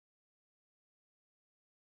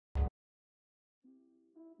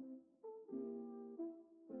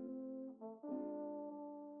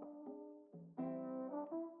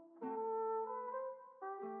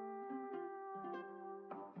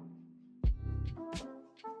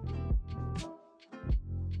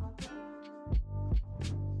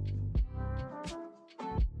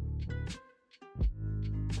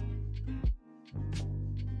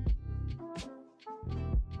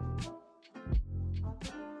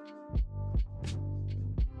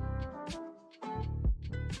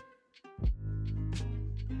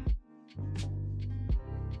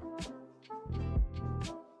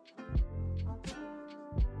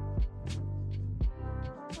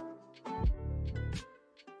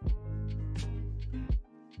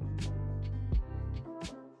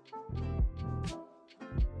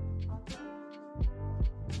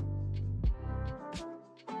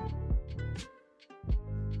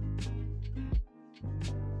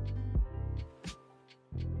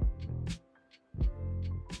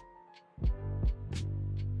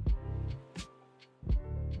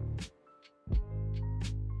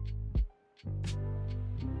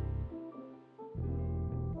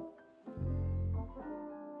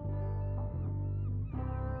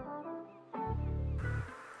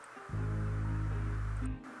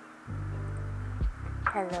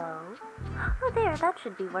Hello? Oh, there, that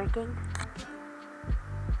should be working.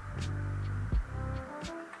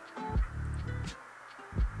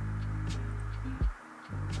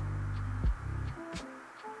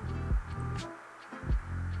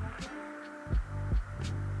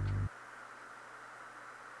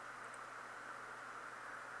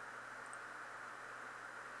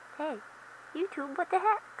 Hey, YouTube, what the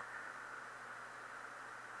heck?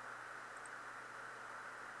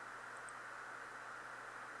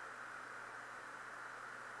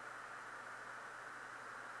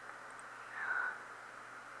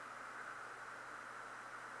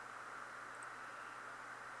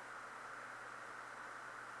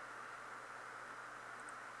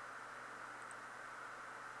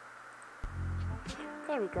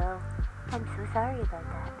 There we go. I'm so sorry about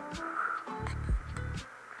that.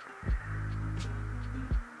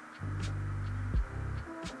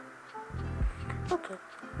 Okay.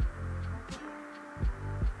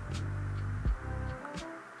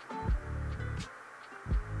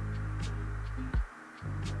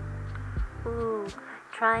 Ooh,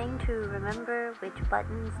 trying to remember which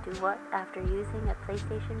buttons do what after using a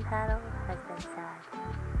PlayStation paddle has been sad.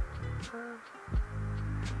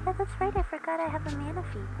 Yeah, that's right, I forgot I have a mana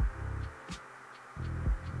feed.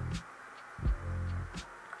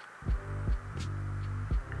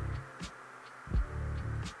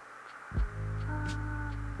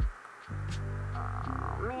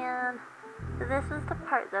 Oh man, this was the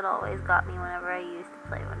part that always got me whenever I used to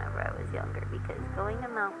play whenever I was younger, because going to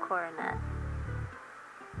Mt.Coronet,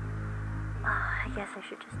 I guess I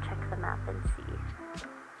should just check the map and see.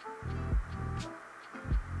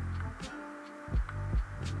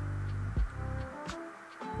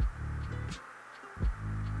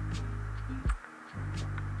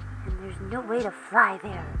 There's no way to fly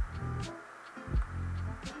there.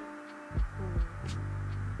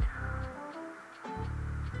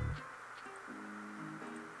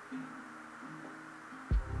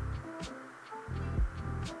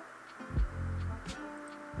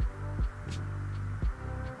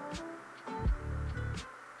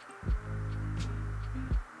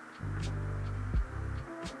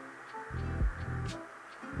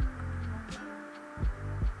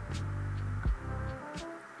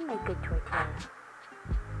 Make good tortilla.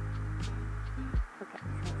 Okay,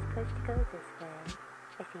 so I'm supposed to go this way,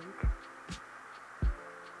 I think.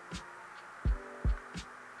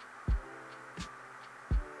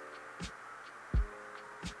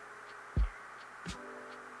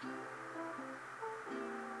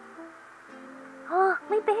 Oh,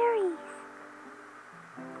 my berries!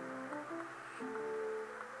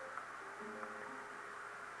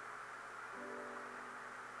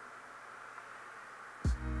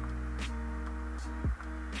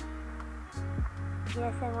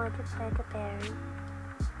 Yes, I want to plant a berry.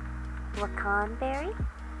 Wakan berry?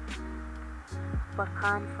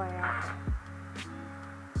 Wakan forever.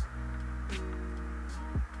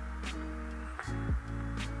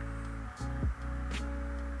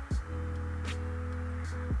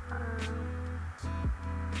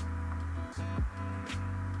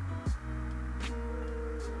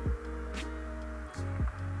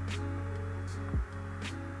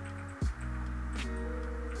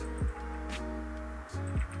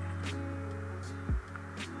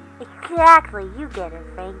 Exactly, you get it,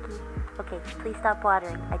 Frankie. Okay, please stop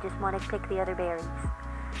watering. I just want to pick the other berries.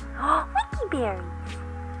 Oh, wiki berries!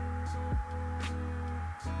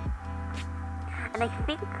 And And I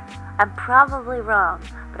think I'm probably wrong,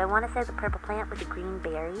 but I want to say the purple plant with the green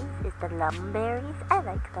berries is the lumberries. I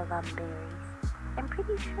like the lumberries. I'm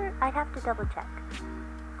pretty sure. I'd have to double check.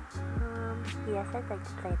 Yes, I'd like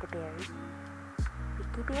to plant the berry.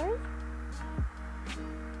 Wiki berry?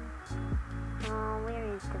 Oh, where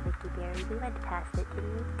is the wiki berry? We went past it,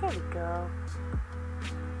 didn't we? There we go.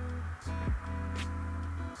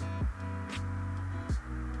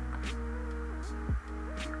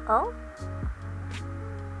 Oh?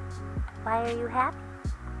 Why are you happy?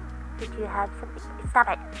 Did you have something? Stop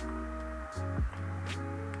it!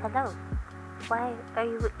 Hello. Why are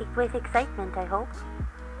you with excitement, I hope?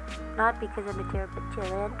 Not because I'm a terrible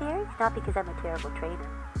chillin' berries, not because I'm a terrible trainer.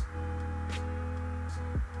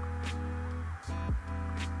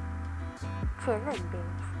 Chillin'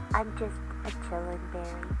 berries. I'm just a chillin'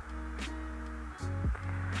 berry.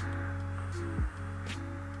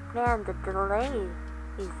 Man, the delay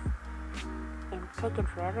is taking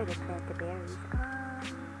forever to plant the berries.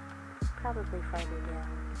 Probably farther down.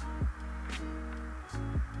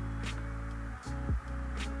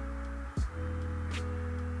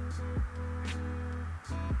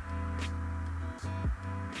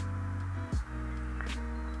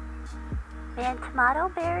 And tomato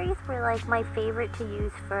berries were like my favorite to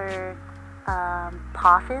use for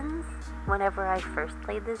poffins whenever I first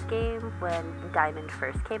played this game when Diamond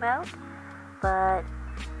first came out. But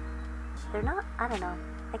they're not, I don't know,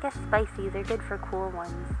 I guess spicy. They're good for cool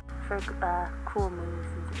ones, for cool moves.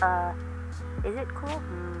 Is it cool?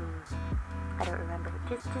 I don't remember.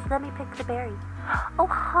 Just let me pick the berry. Oh,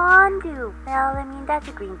 Hondu! Well, I mean, that's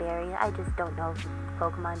a green berry. I just don't know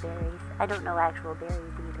Pokemon berries. I don't know actual berries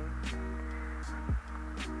either.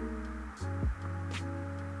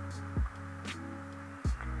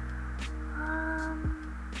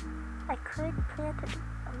 I could plant it.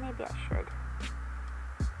 Maybe I should.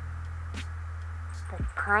 The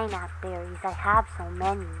pineapple berries. I have so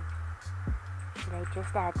many. Should I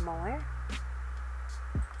just add more?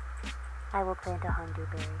 I will plant a Hondu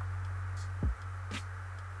berry.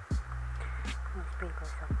 We'll sprinkle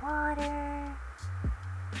some water.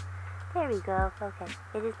 There we go. Okay.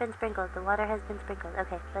 It has been sprinkled. The water has been sprinkled.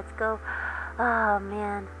 Okay, let's go. Oh,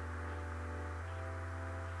 man.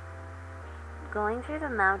 Going through the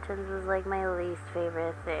mountains was like my least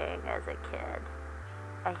favorite thing as a kid.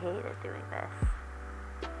 I hated doing this.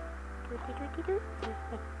 Am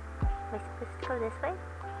I supposed to go this way?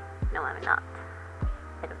 No, I'm not.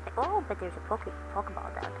 I don't think. Oh, but there's a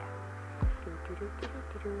Pokeball down there.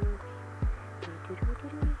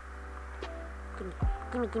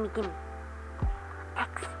 Gimme.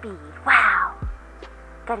 XP. Wow.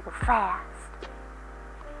 Gotta go fast.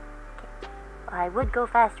 I would go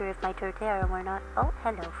faster if my Torterra were not. Oh,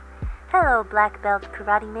 hello. Hello, Black Belt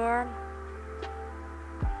Karate Man.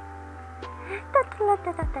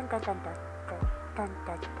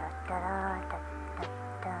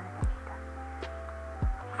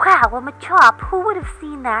 Wow, I'm a chop. Who would have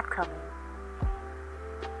seen that coming?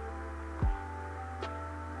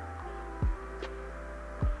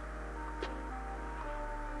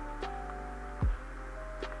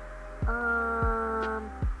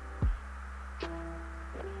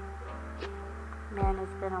 Man,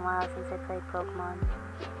 it's been a while since I played Pokemon.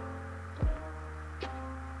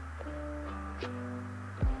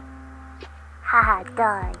 Haha,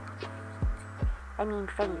 die. I mean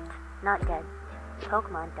faint, not dead.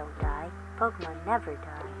 Pokemon don't die. Pokemon never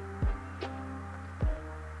die.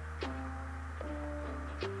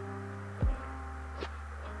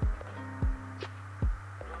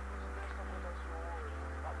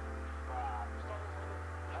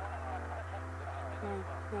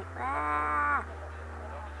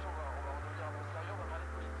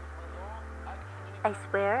 I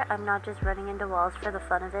swear, I'm not just running into walls for the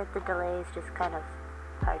fun of it. The delay is just kind of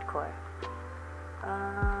hardcore. Oh.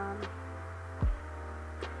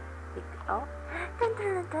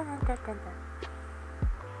 Dun.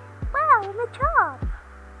 Wow, I'm a chop!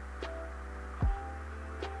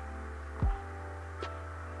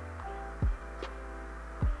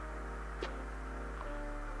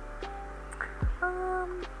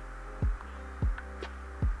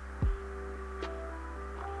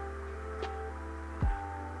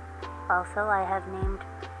 Also, I have named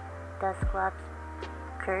Dusclops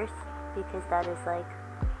Curse because that is like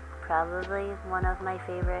probably one of my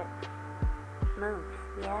favorite moves.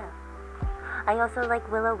 Yeah. I also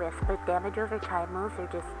like Will-O-Wisp, but damage over time moves are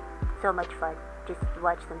just so much fun. Just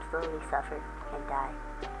watch them slowly suffer and die.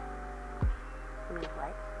 I mean,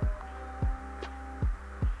 what?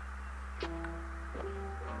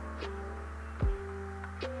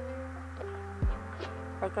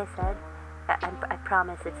 Like I said, I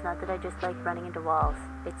promise it's not that I just like running into walls.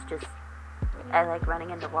 It's just, I like running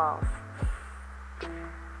into walls.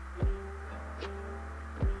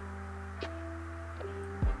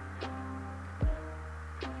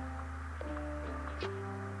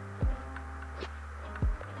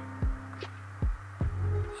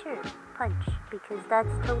 Sure, punch, because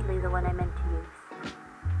that's totally the one I meant to use.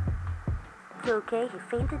 It's okay, he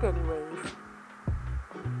fainted anyways.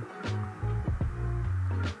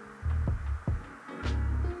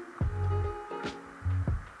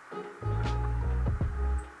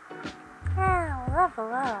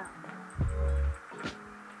 Level up.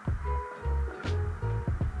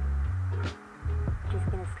 Just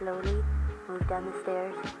gonna slowly move down the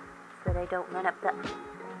stairs so that I don't run up the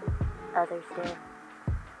other stair.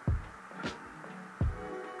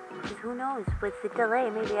 Because who knows, with the delay,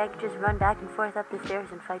 maybe I could just run back and forth up the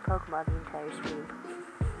stairs and fight Pokemon the entire stream.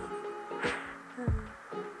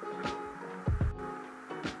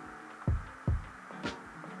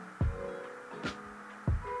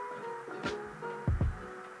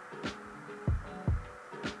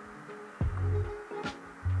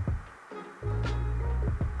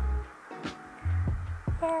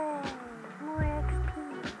 Yay! More XP!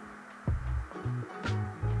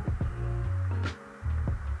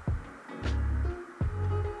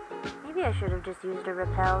 Maybe I should have just used a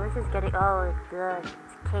repel. This is getting... oh,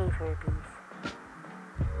 it's cave herpes.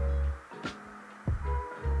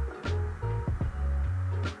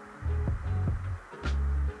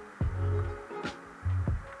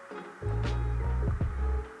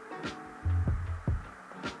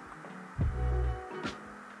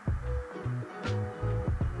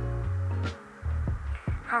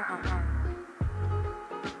 Ha ha ha.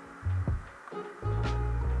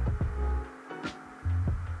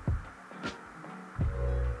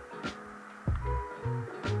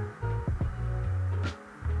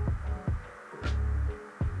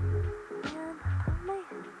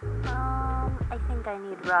 I think I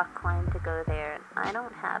need rock climb to go there, and I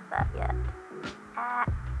don't have that yet. Ah.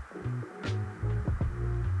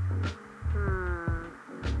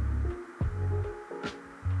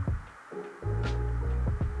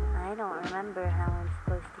 I don't remember how I'm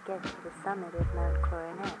supposed to get to the summit of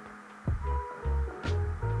Mt.Coronet.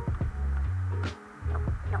 No.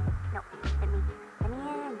 Let me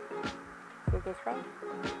in. Is it this way?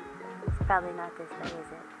 It's probably not this way,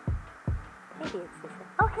 is it? Maybe it's this way.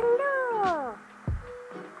 Oh, hello!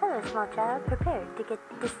 Hello, small child. Prepare to get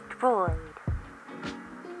destroyed.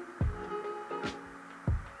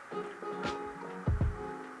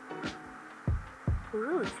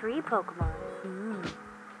 Ooh, 3 Pokemon.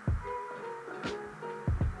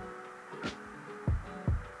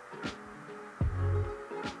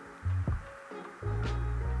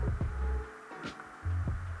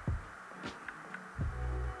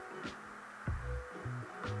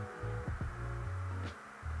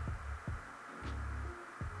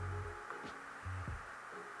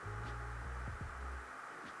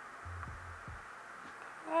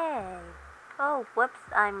 Hey. Oh, whoops,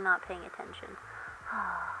 I'm not paying attention.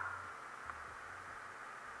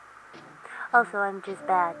 Also, I'm just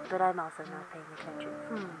bad, but I'm also not paying attention.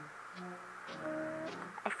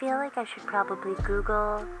 I feel like I should probably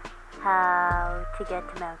Google how to get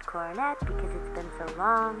to Mt.Coronet because it's been so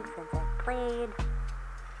long since I've played.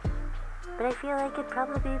 But I feel like it'd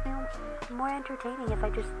probably be more entertaining if I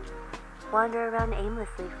just wander around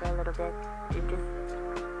aimlessly for a little bit to just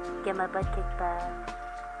get my butt kicked by...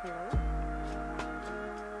 Hello?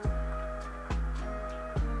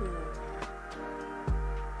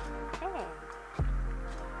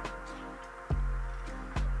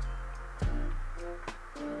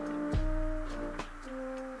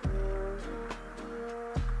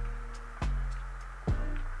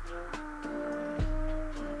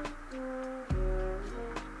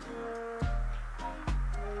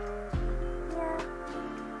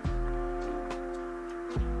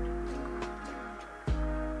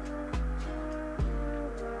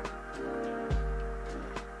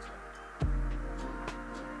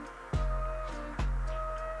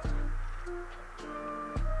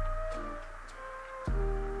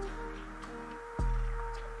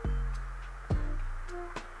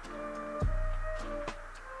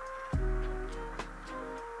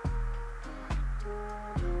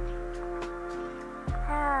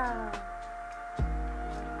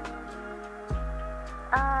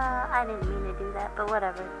 I didn't mean to do that, but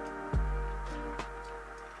whatever.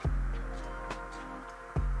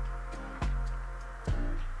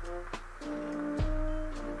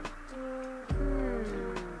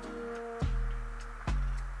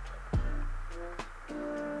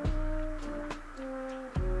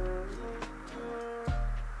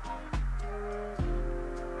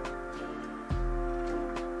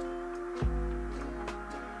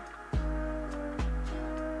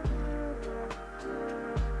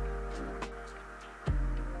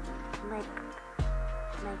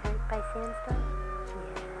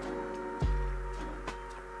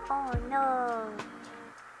 No.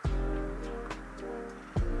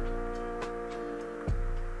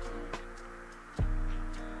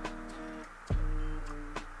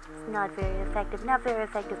 It's not very effective. Not very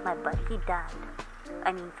effective, my butt. He died.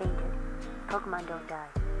 I mean, fainted. Pokemon don't die.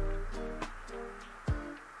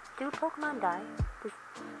 Do Pokemon die?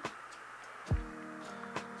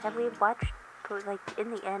 Have we watched, like, in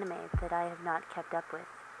the anime that I have not kept up with?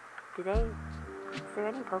 Is there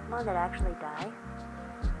any Pokemon that actually die?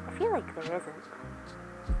 I feel like there isn't.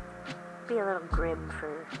 Be a little grim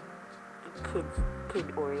for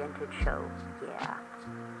kid-oriented show. Yeah.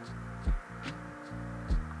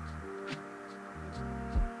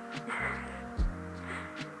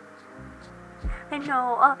 I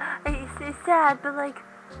know. It's sad, but like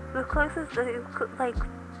the closest, like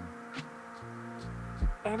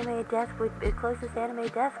anime death would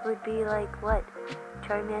be like what?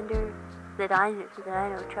 Charmander. That I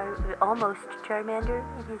know. Almost Charmander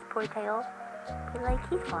in his poor tail. But like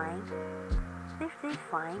he's fine. He's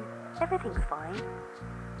fine. Everything's fine.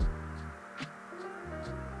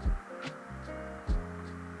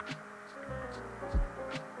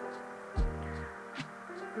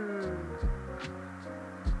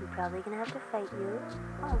 I'm probably gonna have to fight you.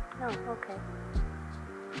 Oh, no, okay.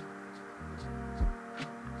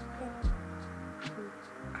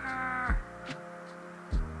 Ah.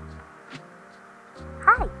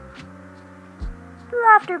 Hi!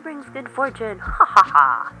 Laughter brings good fortune. Ha ha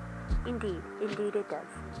ha! Indeed it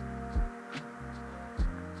does.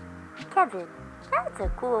 Kevin. That's a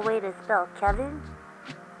cool way to spell Kevin.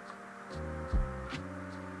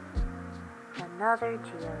 Another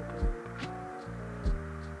Geodude.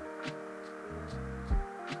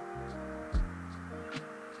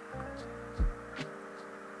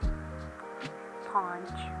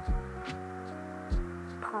 Punch.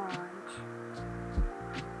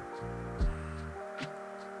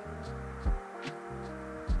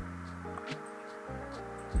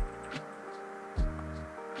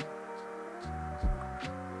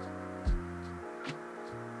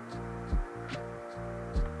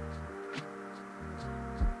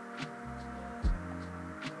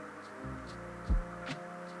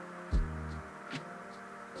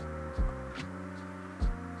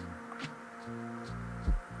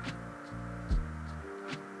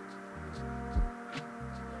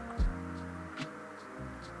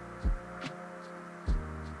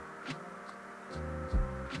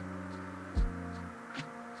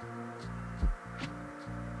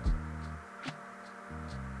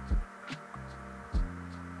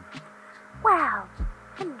 Wow,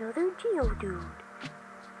 another Geodude.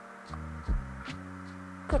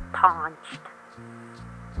 Get punched.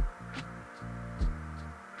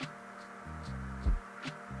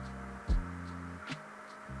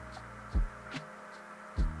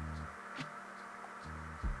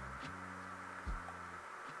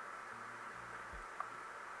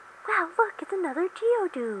 Wow, look, it's another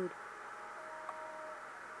Geodude.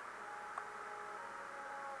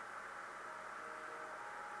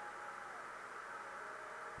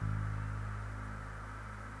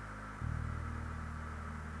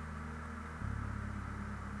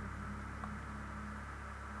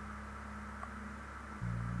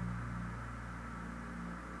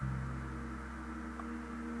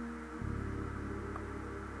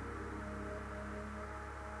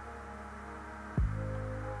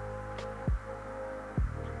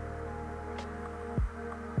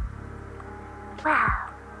 Wow.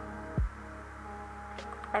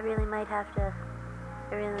 I really might have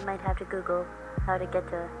to Google how to get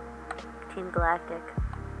to Team Galactic,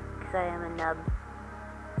 because I am a nub.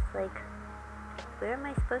 It's like, where am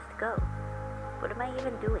I supposed to go? What am I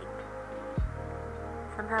even doing?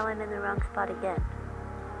 Somehow I'm in the wrong spot again.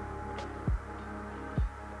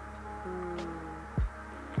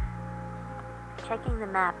 Checking the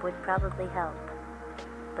map would probably help,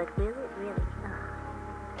 but will it really?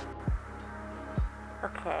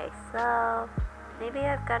 Okay, so maybe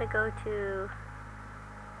I've got to go to,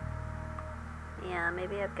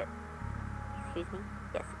 maybe I've got, excuse me,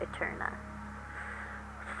 yes, Eterna,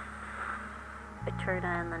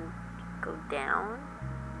 and then go down.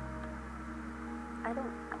 I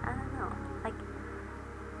don't know, I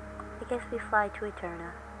guess we fly to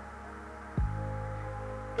Eterna.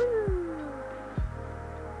 Woo!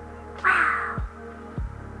 Wow!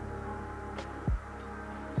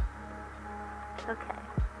 Okay.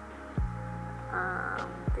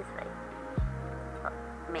 This way. Well,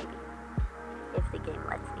 maybe. If the game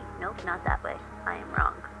lets me. Nope, not that way. I am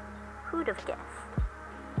wrong. Who'd have guessed?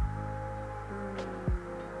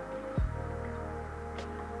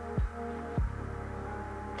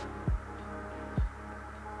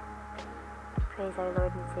 Praise our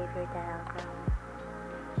Lord and Savior, Galactic.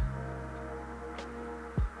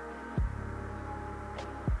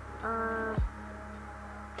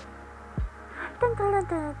 Dun dun dun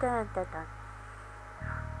dun dun dun dun.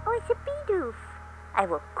 Oh, it's a Bidoof. I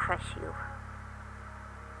will crush you.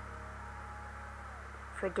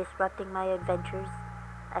 For disrupting my adventures,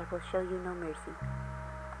 I will show you no mercy.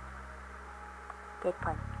 Get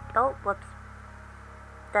punched. Oh, whoops.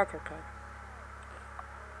 That's okay.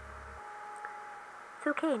 It's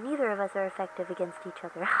okay, neither of us are effective against each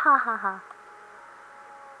other. Ha ha ha.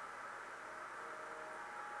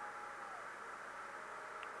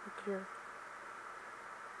 Thank you.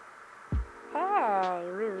 Hey,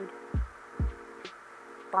 rude.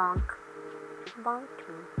 Bonk. Bonk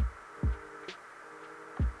too.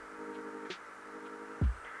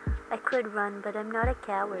 I could run, but I'm not a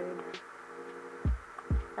coward.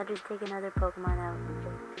 I'll just take another Pokemon out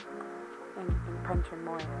and punch him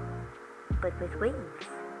more. But with wings.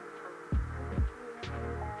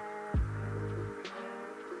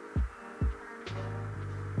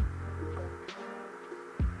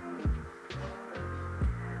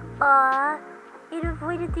 Aw, it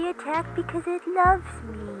avoided the attack because it loves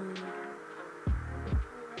me.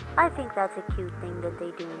 I think that's a cute thing that they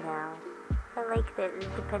do now. I like that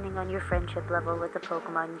depending on your friendship level with the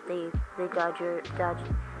Pokemon, they dodge.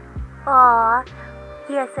 Aw,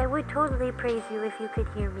 yes, I would totally praise you if you could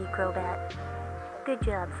hear me, Crobat. Good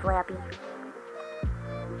job, Slappy.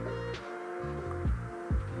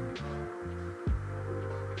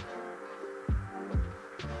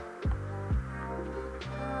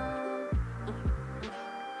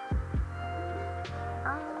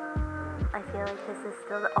 I feel like this is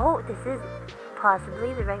still oh, this is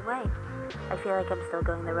possibly the right way. I feel like I'm still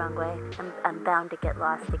going the wrong way. I'm bound to get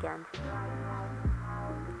lost again.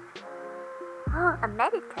 Oh, a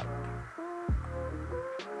Meditite.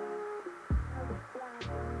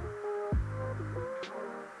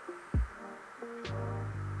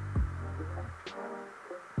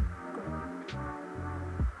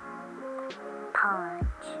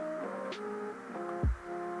 Punch.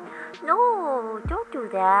 No, don't do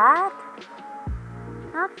that.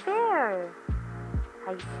 Not fair.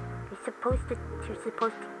 You're supposed to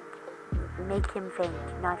make him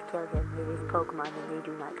faint, not kill him. It is Pokemon and they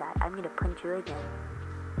do not die. I'm gonna punch you again.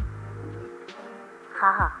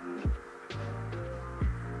 Haha.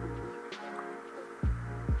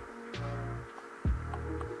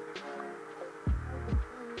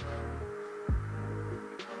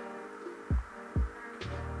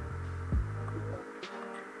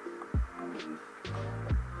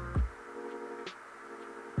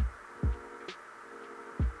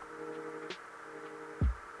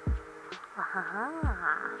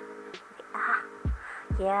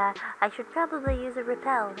 Yeah, I should probably use a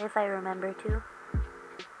repel if I remember to.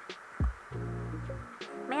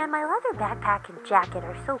 Man, my leather backpack and jacket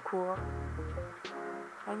are so cool.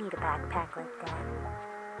 I need a backpack like that.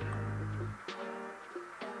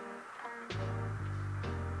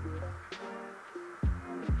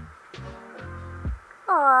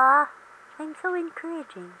 Aw, I'm so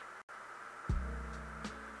encouraging.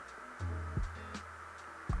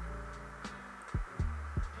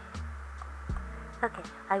 Okay,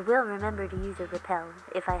 I will remember to use a repel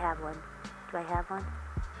if I have one. Do I have one?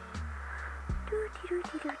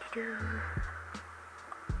 Doo-dee-doo-dee-doo-dee-doo.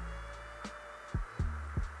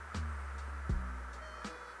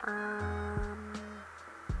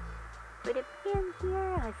 Would it be in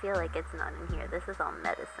here? I feel like it's not in here. This is all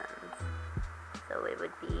medicines. So it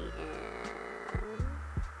would be in...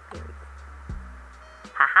 Here we go.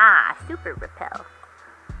 Haha! Super repel.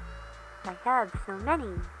 I have so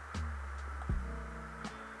many.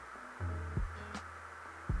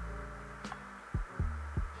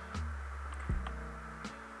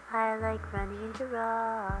 I like running into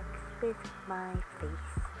rocks with my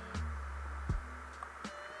face.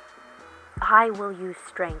 I will use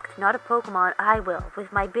strength, not a Pokemon, I will,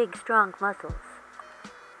 with my big, strong muscles.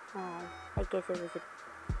 Oh, I guess it was a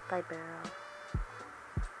Bibarel.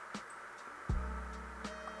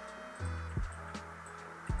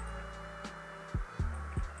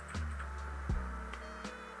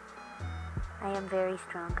 I am very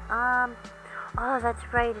strong. Oh, that's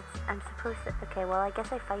right. I'm supposed to. Okay, well, I guess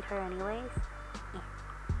I fight her anyways.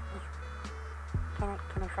 Can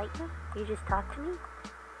I fight you? You just talk to me?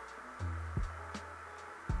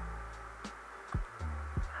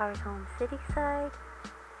 Heart Home City side.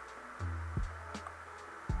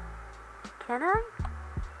 Can I?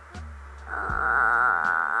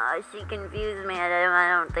 She confused me. I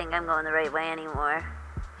don't think I'm going the right way anymore.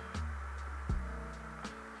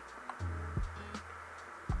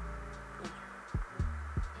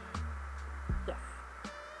 Yes.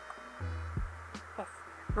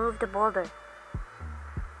 Move the boulder.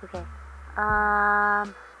 Okay.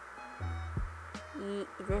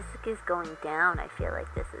 This is going down. I feel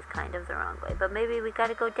like this is kind of the wrong way. But maybe we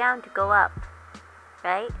gotta go down to go up.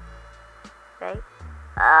 Right? Right?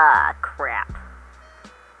 Ah, crap.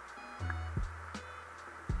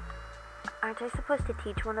 Aren't I supposed to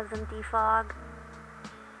teach one of them defog?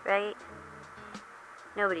 Right?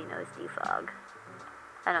 Nobody knows defog.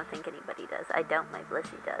 I don't think anybody does. I doubt my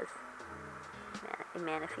Blissey does.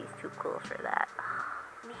 Man, if he's too cool for that. Oh,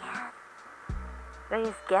 man. Do I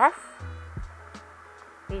just guess?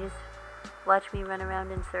 You just watch me run around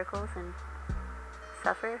in circles and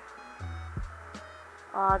suffer?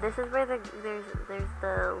 Oh, this is where there's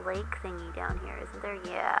the lake thingy down here, isn't there?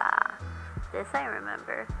 Yeah. This I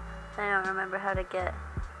remember. I don't remember how to get.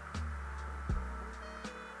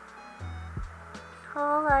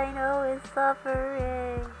 All I know is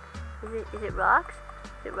suffering. Is it rocks?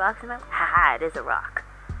 Is it rocks in my... Haha, it is a rock.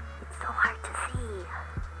 It's so hard to see.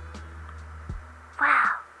 Wow.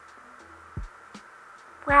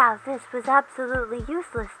 Wow, this was absolutely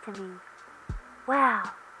useless to me. Wow.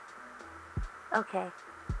 Okay.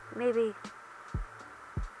 Maybe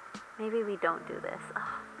we don't do this.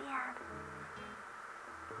 Oh, man.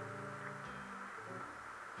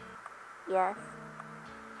 Yes.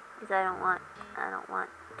 Because I don't want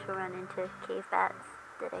to run into cave bats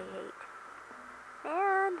that I hate.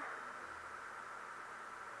 Man.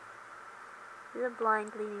 The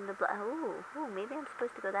blind leading the blind. Ooh, maybe I'm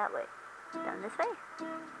supposed to go that way. Down this way?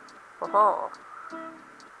 Oh.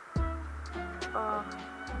 Oh.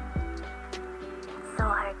 It's so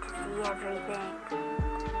hard to see everything.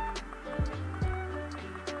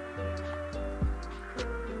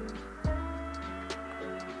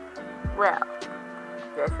 Well,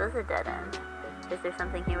 this was a dead end. Is there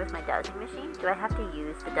something here with my dowsing machine? Do I have to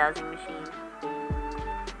use the dowsing machine?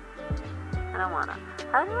 I don't wanna.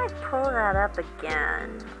 How do I pull that up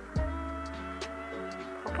again?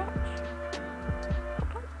 Catch.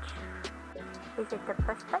 Is it the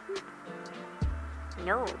plus button?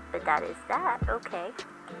 No, but that is that. Okay.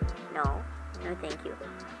 No, thank you.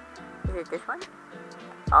 Is it this one?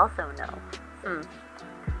 Also no.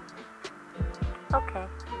 Okay.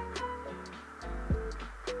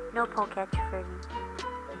 No polecat for me.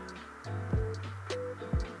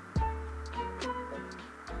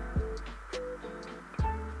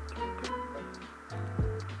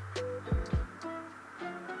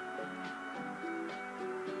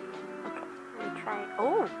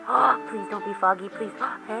 Oh, please don't be foggy, please.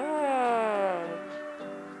 Hey!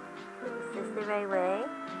 Is this the right way?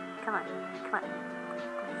 Come on.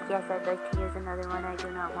 Yes, I'd like to use another one. I do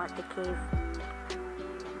not want the cave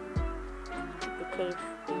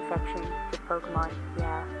infection to Pokemon.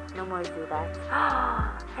 Yeah, no more Zubats.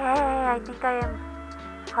 Hey, I think I am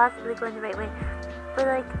possibly going the right way. But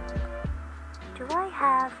like, do I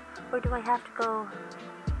have to go...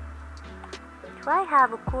 Do I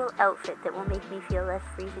have a cool outfit that will make me feel less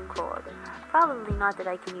freezing cold? Probably not that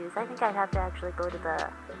I can use. I think I'd have to actually go to the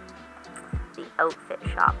outfit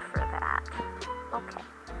shop for that. Okay.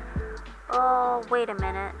 Oh, wait a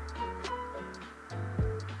minute.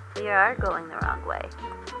 We are going the wrong way.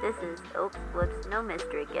 This is, oops, whoops, no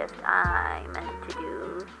mystery gift. I meant to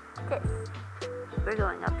do this. We're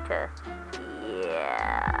going up to,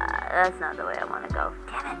 yeah, that's not the way I want to go.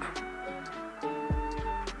 Damn it.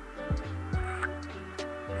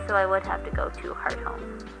 So I would have to go to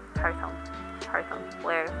Hearthome,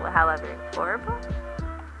 where, however, horrible?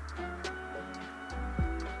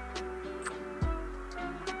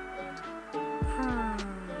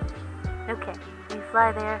 Okay, we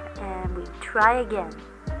fly there and we try again.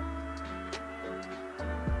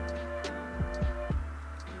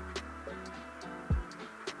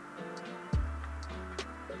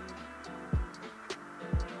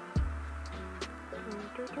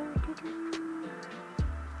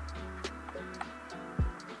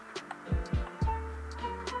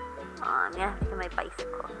 I'm gonna have to get my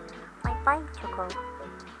bicycle.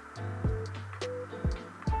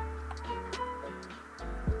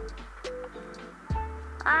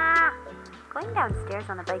 Going downstairs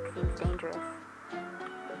on a bike seems dangerous.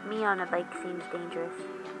 Me on a bike seems dangerous.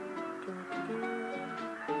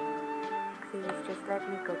 Please just let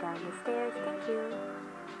me go down the stairs, thank you.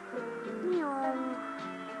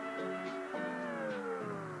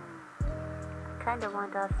 Kinda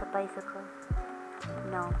want off the bicycle.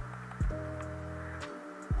 No.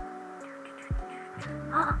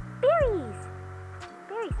 Berries!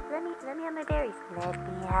 Berries! Let me have my berries. Let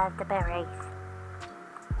me have the berries.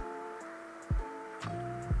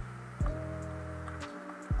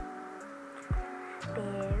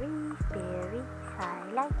 Berries, berries, I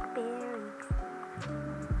like berries.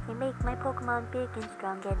 make my Pokemon big and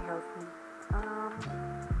strong and healthy.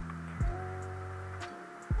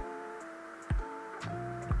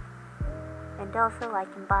 And also I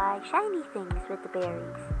can buy shiny things with the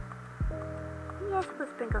berries. Yes, we'll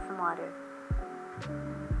sprinkle some water.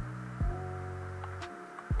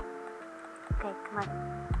 Okay, come on.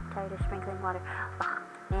 Tired of sprinkling water. Oh,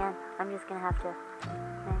 man, I'm just gonna have to...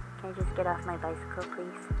 Can I just get off my bicycle,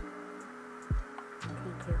 please?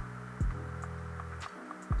 Thank you.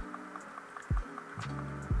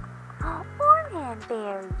 Oh, Orman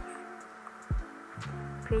berries!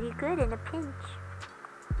 Pretty good in a pinch.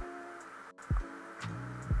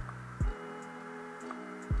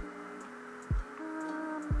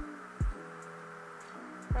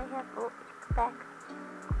 I have... Oh, go back.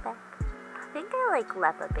 Go back. I think I like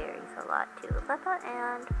Lepa berries a lot too. Lepa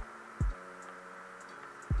and...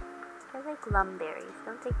 I like Lum berries.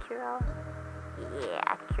 Don't they cure all?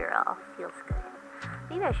 Yeah, cure all. Feels good.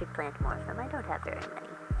 Maybe I should plant more of them. I don't have very many.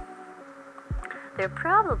 They're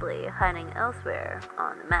probably hiding elsewhere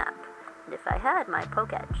on the map. And if I had my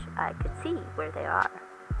Poketch, I could see where they are.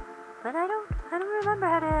 But I don't remember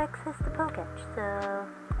how to access the Poketch, so...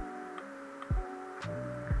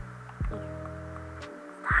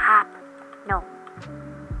 Stop! No.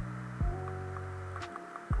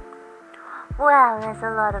 Wow, there's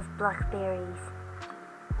a lot of blackberries.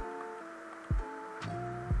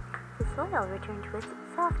 The soil returned to its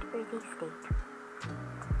soft, earthy state.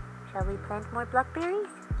 Shall we plant more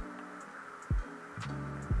blackberries?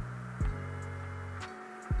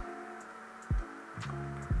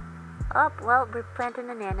 Oh, well, we're planting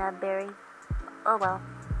a nana berry. Oh well.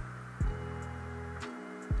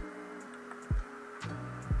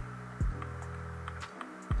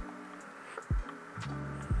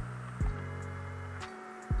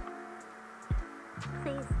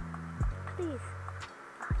 Please. Please.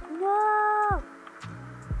 No!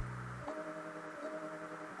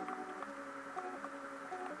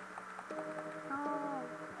 Oh,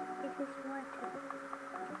 I just want to.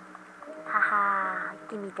 Haha,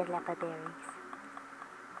 give me the Lepa berries.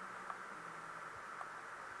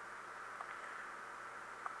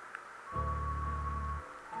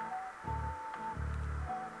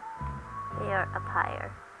 They are up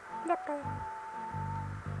higher. Lepa.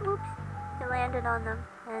 Oops. I landed on them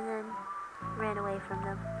and then ran away from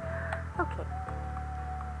them. Okay.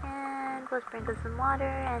 And we'll sprinkle some water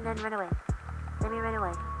and then run away. Let me run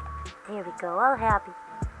away. There we go, all happy.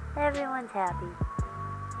 Everyone's happy.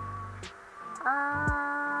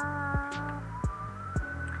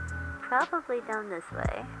 Probably down this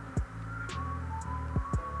way.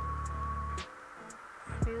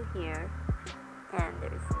 Through here. And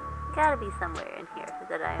there's gotta be somewhere in here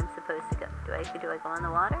that I am supposed to go. Do I go on the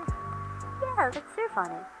water? Yeah, let's surf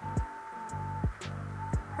on it.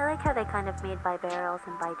 I like how they kind of made barrels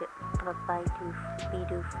and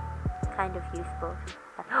Bidoof kind of useful.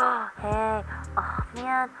 Oh, hey, oh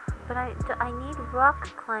man, but I need rock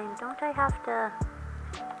climb. Don't I have to?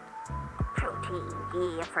 Protein,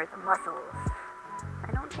 yeah, for the muscles.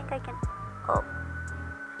 I don't think I can. Oh,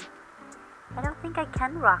 I don't think I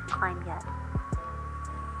can rock climb yet.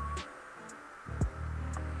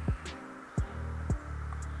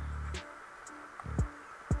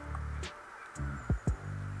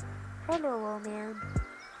 Hello, old man.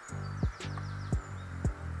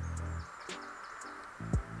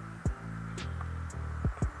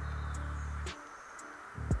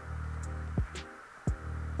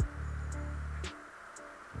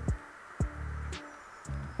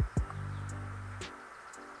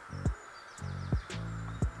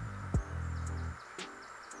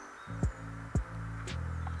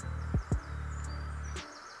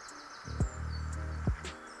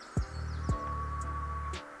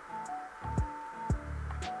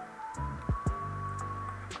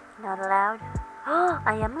 Not allowed? Oh,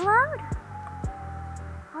 I am allowed?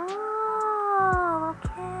 Oh,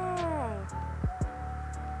 okay.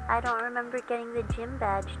 I don't remember getting the gym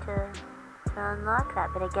badge to unlock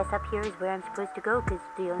that, but I guess up here is where I'm supposed to go, because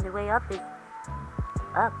the only way up is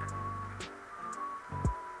up.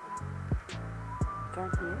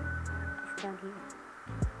 Down here? It's down here.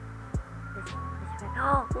 This right.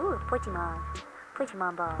 Oh, ooh, Pokemon.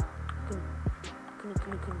 Pokemon ball. Gimme. Gimme,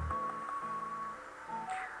 gimme, gimme.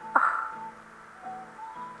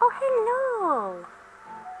 Oh, hello!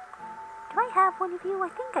 Do I have one of you? I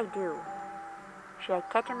think I do. Should I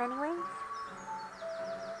catch him anyways?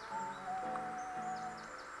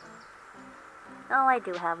 Oh, I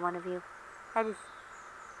do have one of you. I just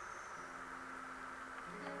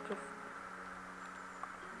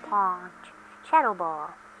punch. Shadow ball.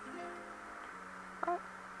 What?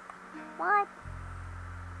 What?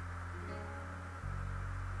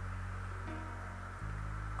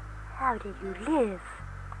 How did you live?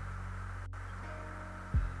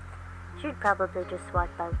 Should probably just swap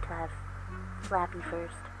out to have Flappy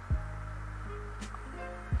first.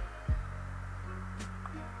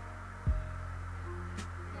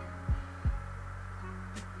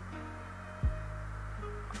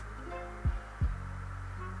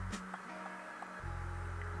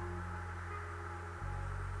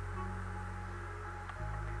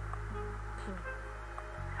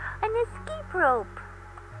 An escape rope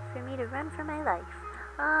for me to run for my life.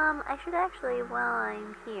 I should actually, while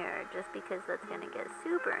I'm here, just because that's gonna get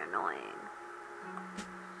super annoying.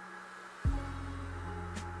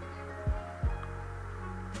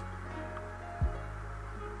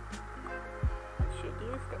 Should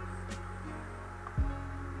use this.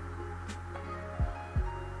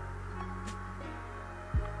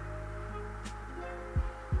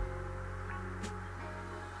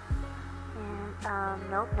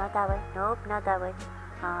 Nope, not that way. Nope, not that way.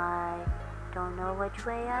 I don't know which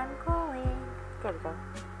way I'm going. There we go.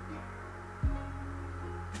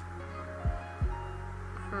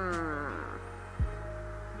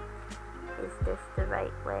 Is this the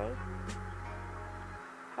right way?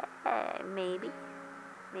 Hey, maybe.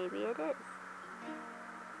 Maybe it is.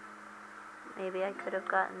 Maybe I could have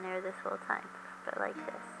gotten there this whole time, but like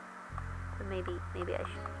this. But maybe I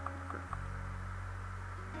should.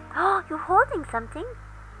 Oh, you're holding something?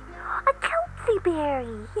 A Kelsey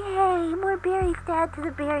berry! Yay! More berries to add to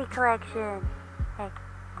the berry collection. Hey.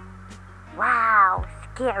 Wow!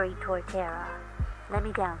 Scary Torterra. Let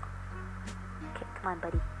me down. Okay, come on,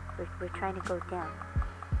 buddy. We're trying to go down.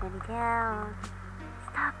 Let me down.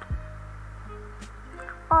 Stop.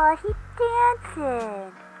 Oh, he's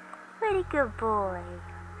dancing. What a good boy.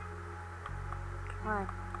 Come on.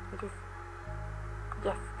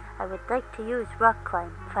 Yes. I would like to use rock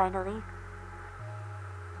climb, finally.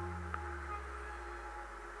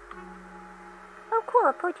 Oh cool,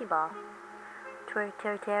 a Pokeball.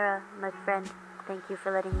 Torterra, my friend, thank you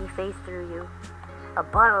for letting me phase through you. A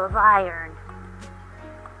bottle of iron.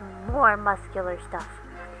 More muscular stuff.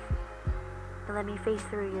 Let me phase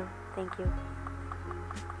through you, thank you.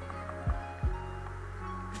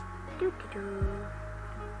 Doo-doo-doo.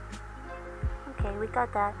 Okay, we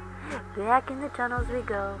got that. Back in the tunnels we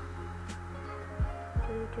go.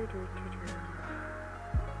 Do-do-do-do-do.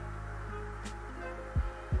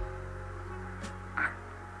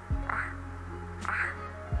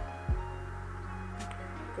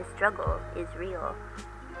 The struggle is real.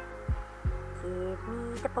 Give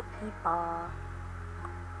me the Pokeball.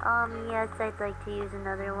 Yes, I'd like to use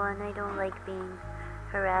another one. I don't like being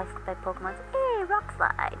harassed by Pokemon. Hey, rock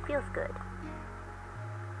slide. Feels good.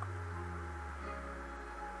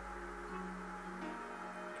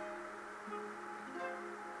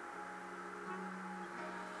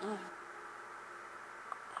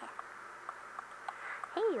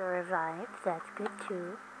 Hey, you're revived. That's good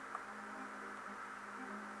too.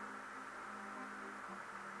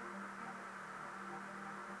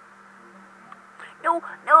 No!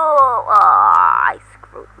 Oh, I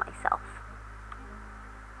screwed myself.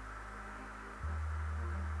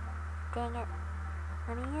 Dang it.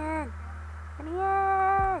 Let me in. Let me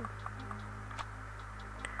in.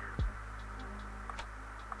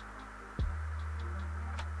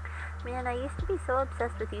 Man, I used to be so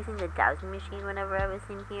obsessed with using the dowsing machine whenever I was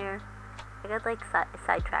in here. I got like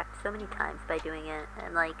sidetracked so many times by doing it,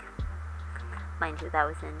 and like, mind you, that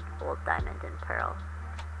was in Old Diamond and Pearl.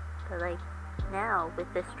 But like, now,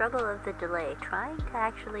 with the struggle of the delay, trying to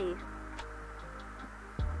actually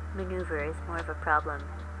maneuver is more of a problem,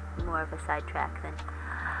 more of a sidetrack than...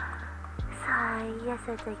 Sigh, yes,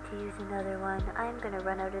 I'd like to use another one. I'm gonna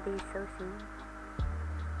run out of these so soon.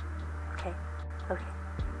 Okay.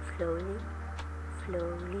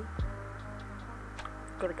 Slowly.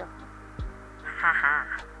 There we go. Haha.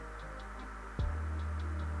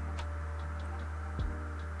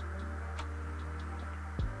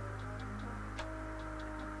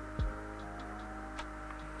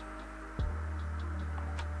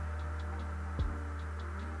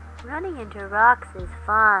 Running into rocks is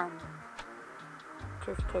fun.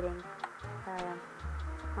 Just kidding. I am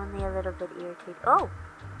only a little bit irritated. Oh!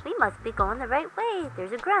 We must be going the right way.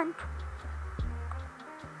 There's a grunt.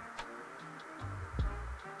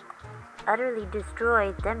 Utterly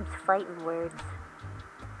destroyed. Them's fighting words.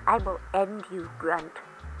 I will end you, grunt.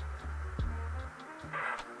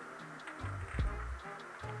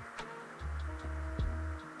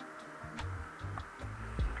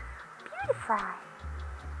 Beautify.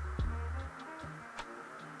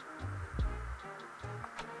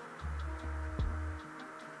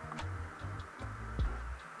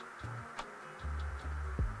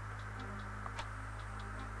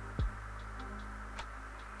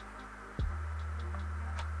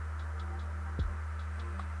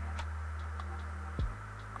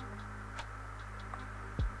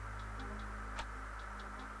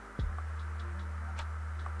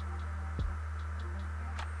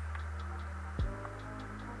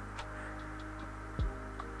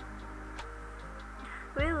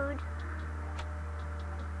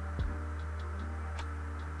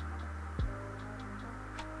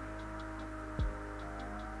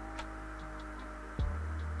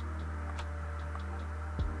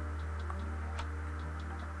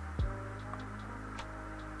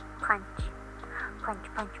 punch. Punch,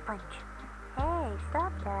 punch, punch. Hey,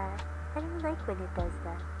 stop that. I don't like when it does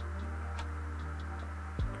that.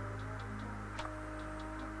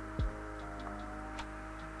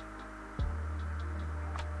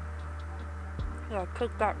 Yeah,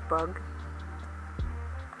 take that, bug.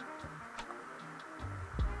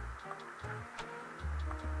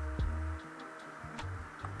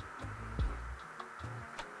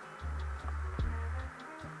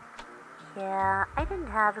 Yeah, I didn't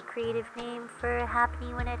have a creative name for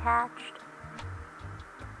Happy when it hatched.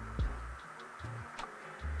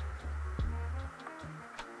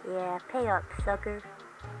 Yeah, pay up, sucker.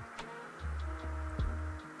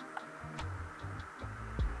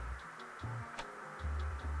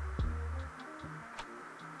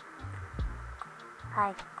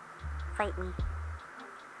 Hi. Fight me.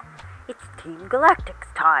 It's Team Galactic's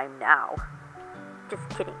time now. Just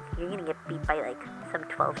kidding. You're gonna get beat by like some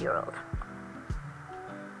 12-year-old.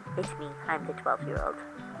 It's me. I'm the 12-year-old.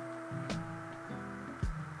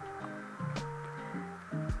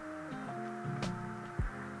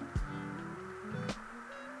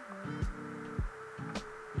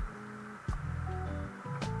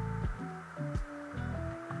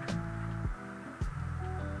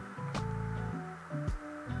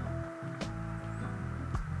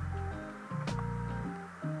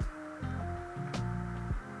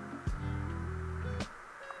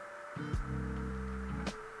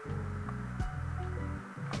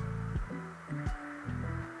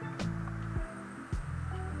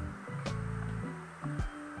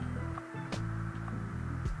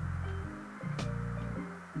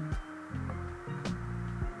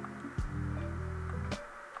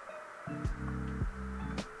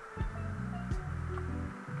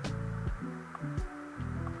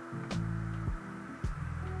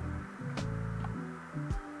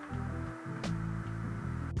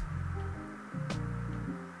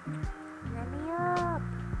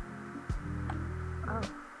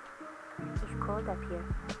 Up here.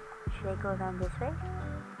 Should I go around this way?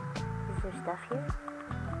 Is there stuff here?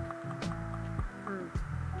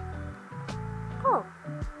 Oh,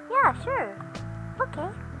 yeah, sure. Okay.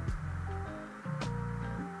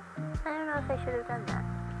 I don't know if I should have done that.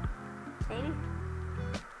 Maybe?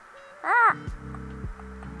 Ah!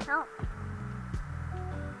 No.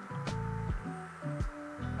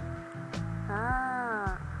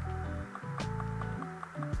 Ah.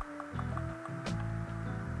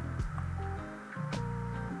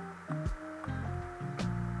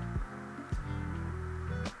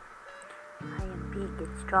 Big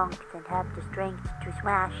and strong and have the strength to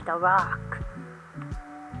smash the rock.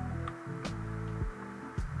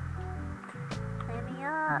 Let me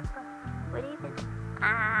up. What even?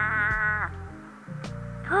 Ah!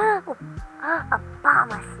 Oh, a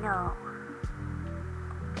bomb of snow.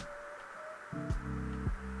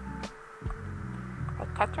 I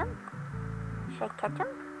catch him? Should I catch him?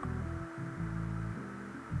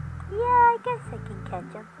 Yeah, I guess I can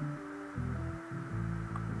catch him.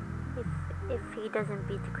 If he doesn't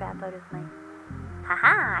beat the crap out of me.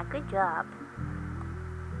 Haha, good job.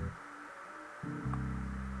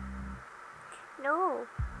 No.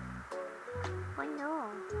 Oh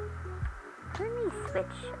no. Let me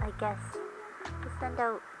switch, I guess. We'll send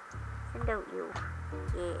out you.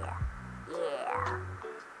 Yeah. Yeah.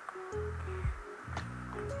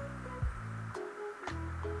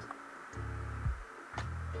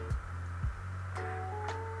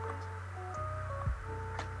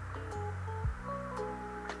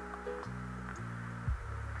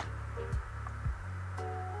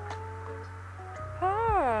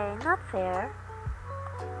 Not fair.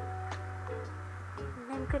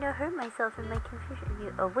 I'm gonna hurt myself in my confusion.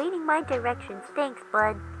 You awaiting my directions. Thanks,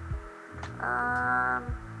 bud.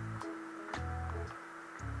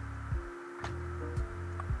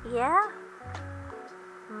 Yeah?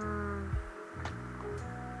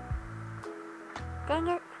 Dang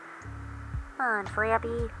it. Come on,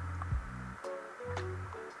 Flappy.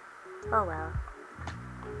 Oh well.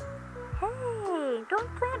 Hey,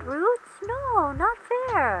 don't plant roots. No, not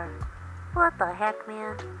fair. What the heck,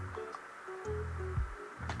 man?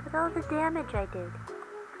 With all the damage I did.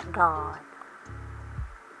 Gone.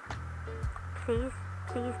 Please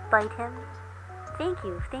bite him. Thank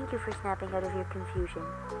you for snapping out of your confusion.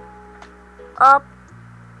 Oh,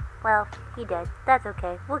 well, he did. That's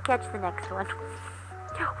okay. We'll catch the next one.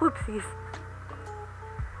 Whoopsies.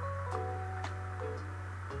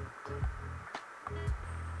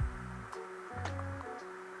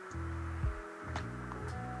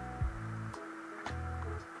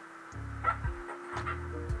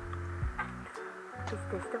 Is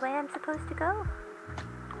this the way I'm supposed to go?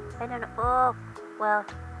 I don't know. Oh, well.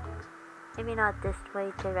 Maybe not this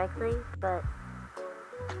way directly, but...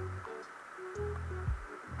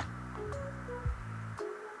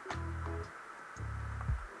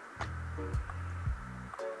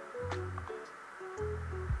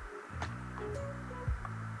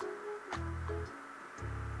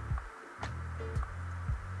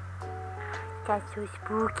 That's so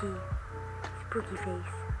spooky. Spooky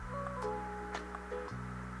face.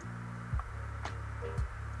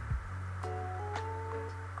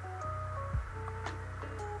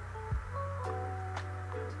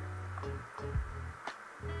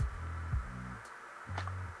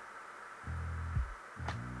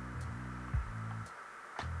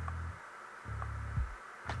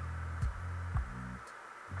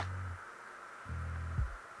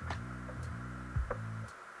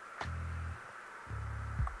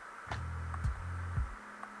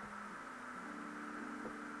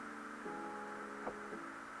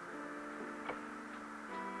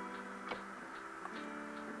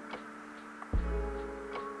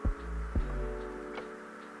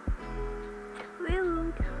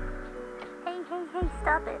 Rude. Hey,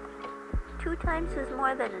 stop it. 2 times is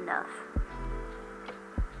more than enough.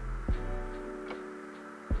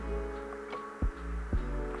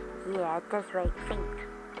 Yeah, that's right. Faint.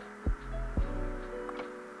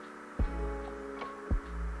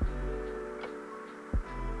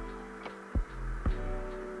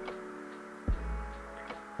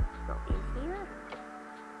 Go in here.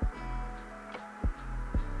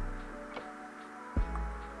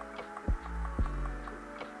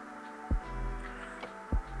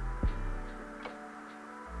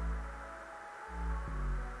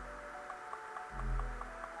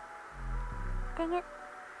 Dang it.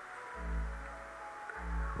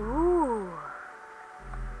 Ooh.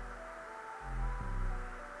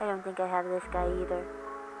 I don't think I have this guy either.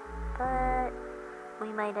 But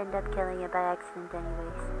we might end up killing it by accident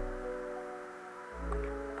anyways.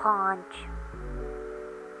 Punch.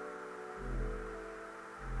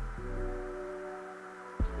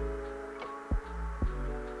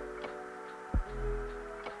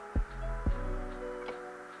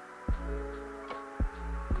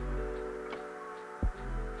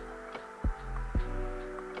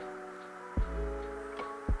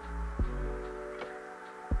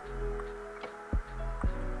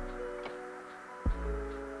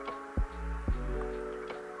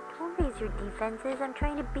 Your defenses. I'm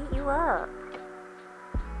trying to beat you up.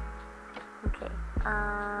 Okay.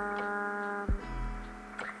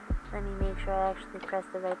 Let me make sure I actually press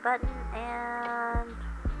the right button and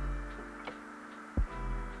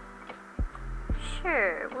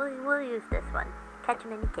sure, we'll use this one. Catch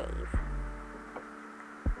him in the cave.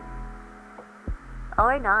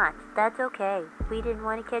 Or not. That's okay. We didn't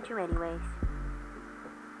want to catch you anyways.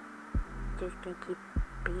 Just gonna keep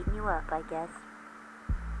beating you up, I guess.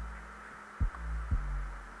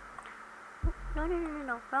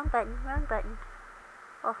 No. Wrong button.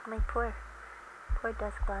 Oh, my poor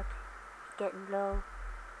Dusclops. He's getting low.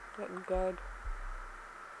 Getting dead.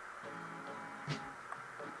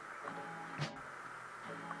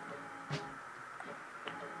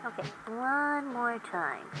 Okay, one more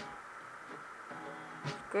time.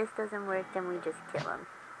 If this doesn't work, then we just kill him.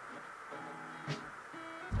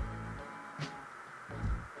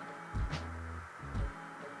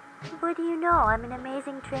 What do you know? I'm an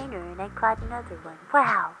amazing trainer and I caught another one.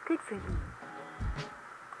 Wow, good for me.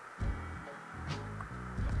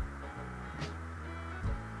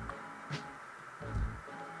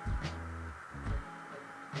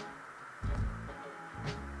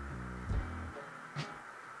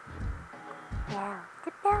 Now,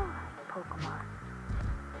 the bell Pokemon.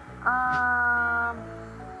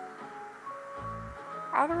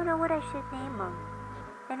 I don't know what I should name them.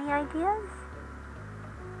 Any ideas?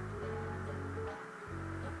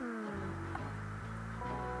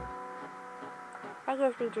 I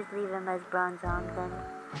guess we just leave him as Bronzong then.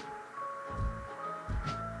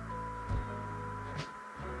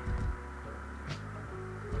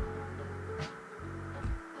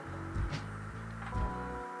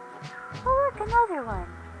 Oh look, another one!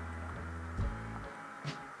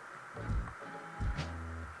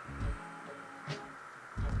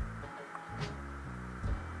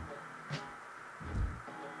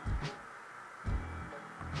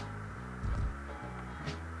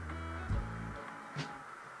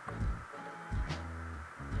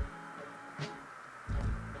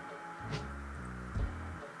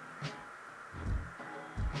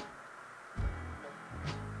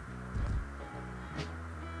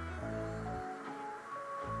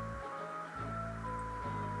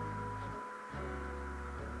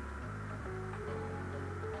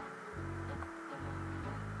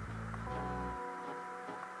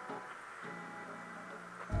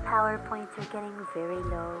 power points are getting very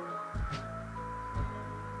low.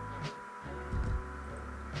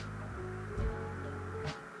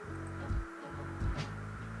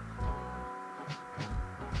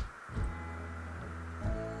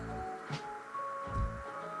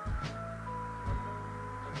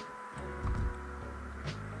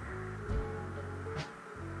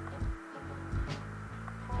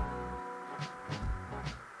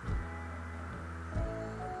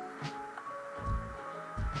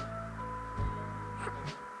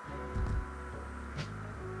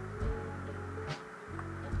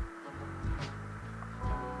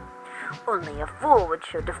 Only a fool would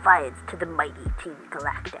show defiance to the mighty Team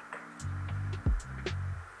Galactic.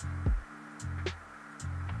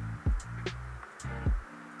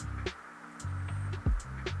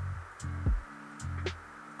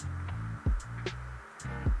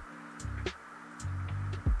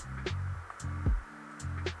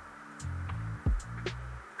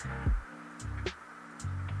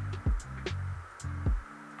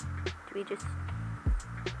 Do we just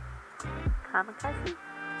kamikaze?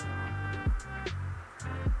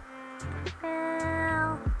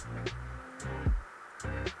 Well,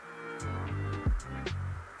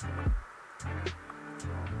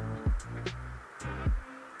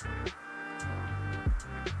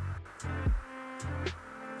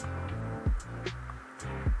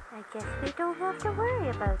 I guess we don't have to worry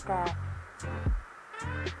about that.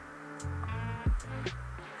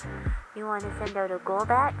 You want to send out a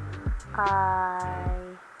Golbat?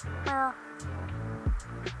 Well,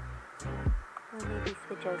 we'll maybe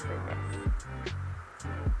switch out for this.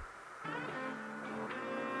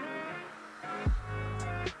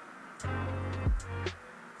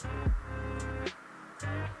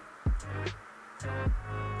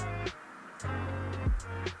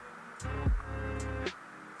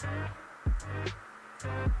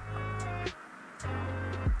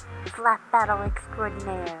 Slap battle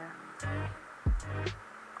extraordinaire.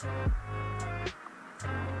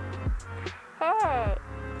 Hey!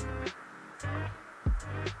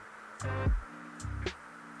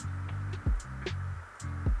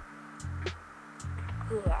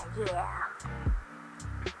 Yeah.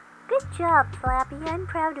 Good job, Flappy. I'm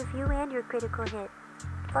proud of you and your critical hit.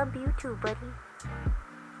 Love you too, buddy.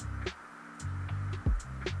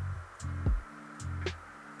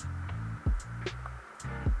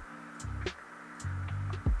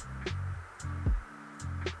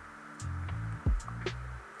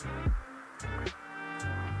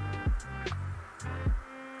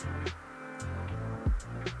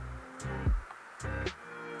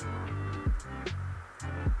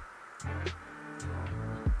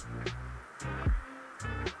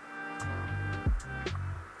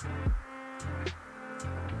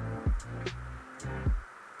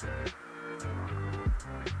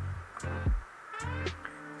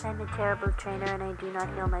 I'm a terrible trainer and I do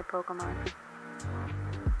not heal my Pokemon.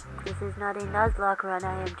 This is not a Nuzlocke run,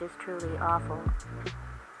 I am just truly awful.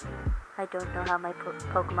 I don't know how my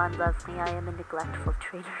Pokemon loves me, I am a neglectful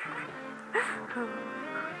trainer.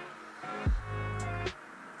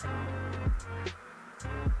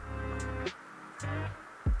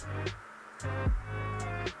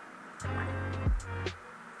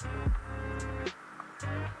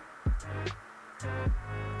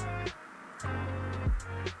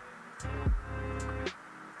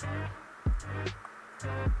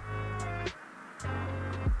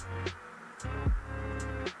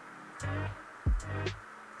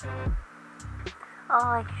 Oh,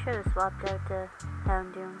 I should have swapped out the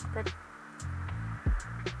Houndoom, but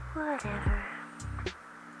whatever.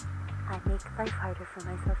 I make life harder for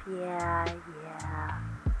myself. Yeah.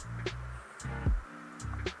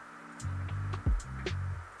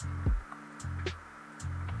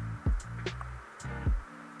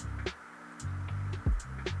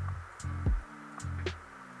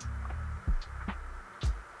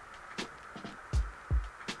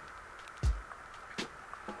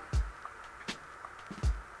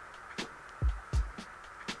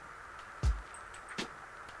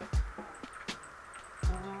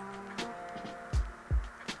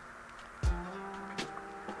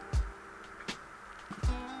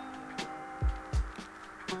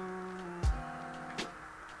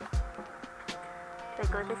 Do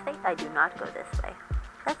I go this way? I do not go this way.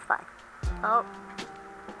 That's fine. Oh.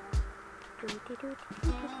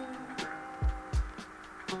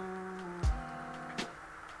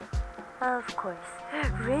 Of course.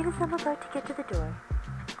 Right as I'm about to get to the door.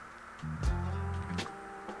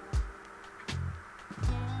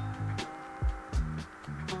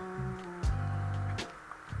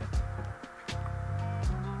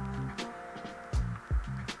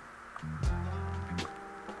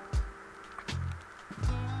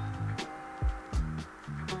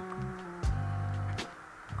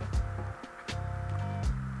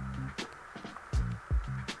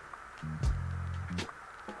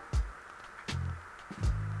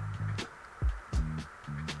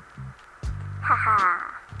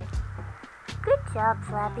 Haha. Good job,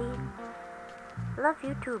 Flappy. Love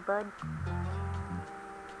you too, bud.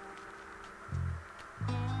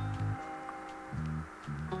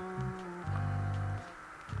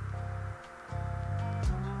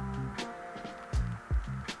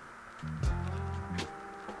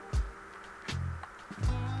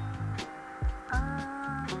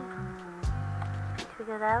 Should we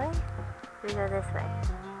go that way? We go this way.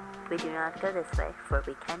 We do not go this way, for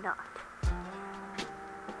we cannot.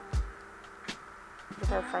 We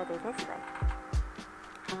go farther this way.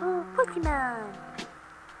 Oh, Pokemon!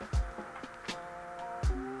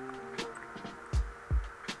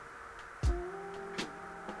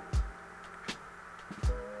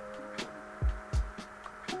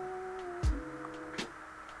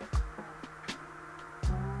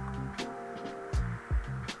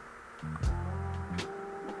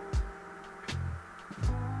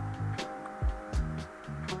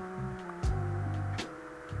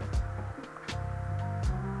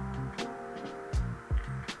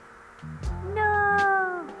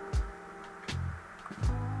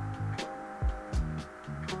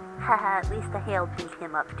 Haha, at least the hail beat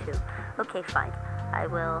him up too. Okay, fine. I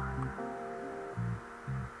will...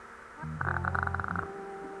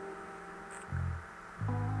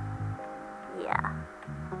 yeah.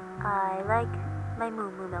 I like my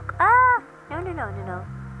moo moo milk. Ah! No.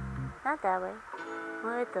 Not that way.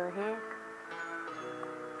 What the heck?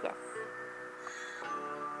 Yes.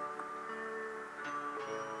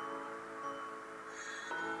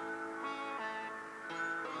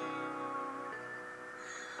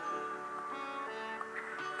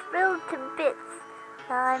 Thrilled to bits.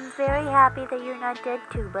 I'm very happy that you're not dead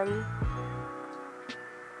too, buddy.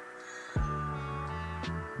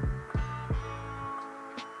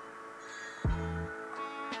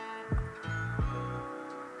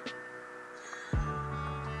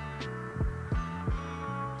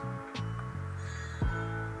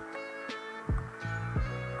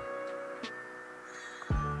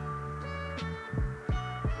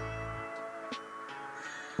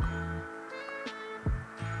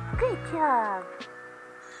 Good job!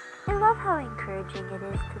 I love how encouraging it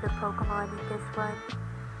is to the Pokemon in this one.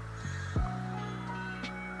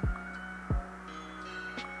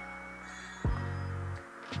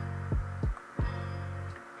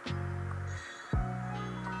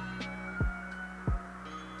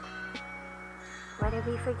 What are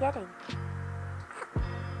we forgetting?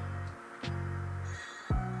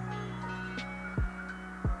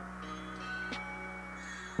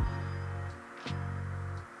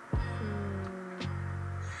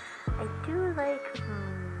 I do like,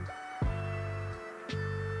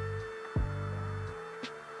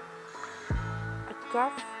 I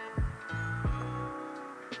guess,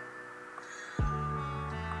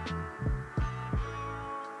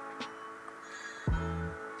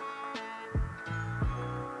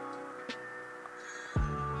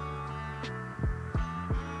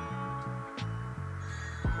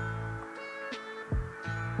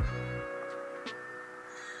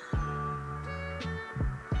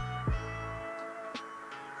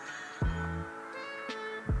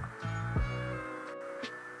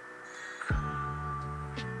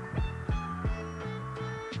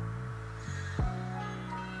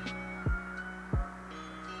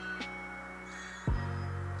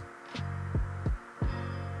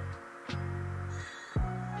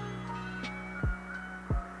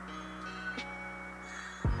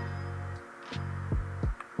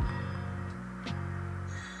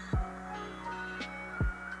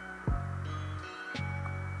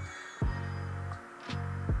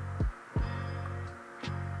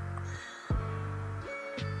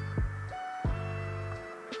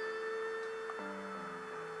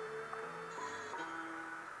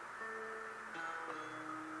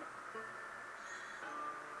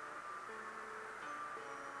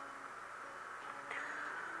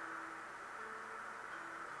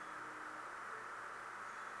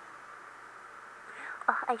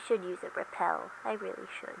 oh, I should use a repel. I really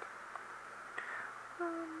should.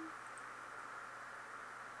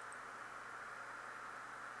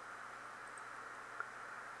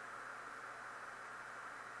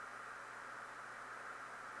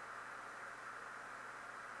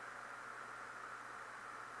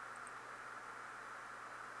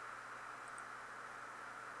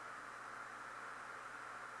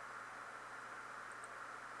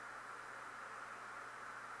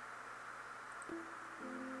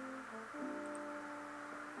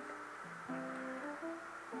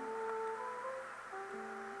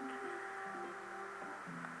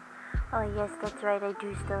 Oh yes, that's right, I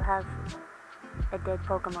do still have a dead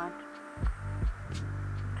Pokemon.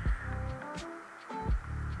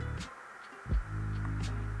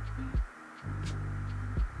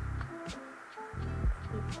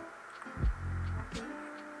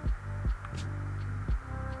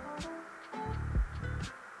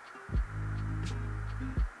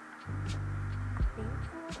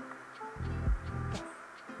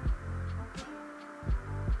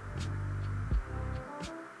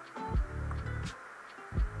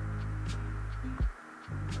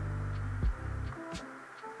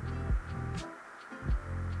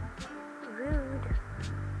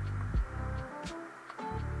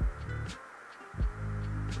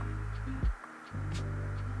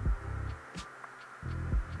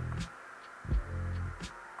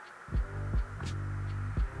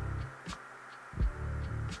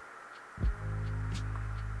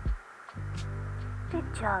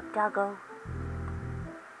 Good job, doggo.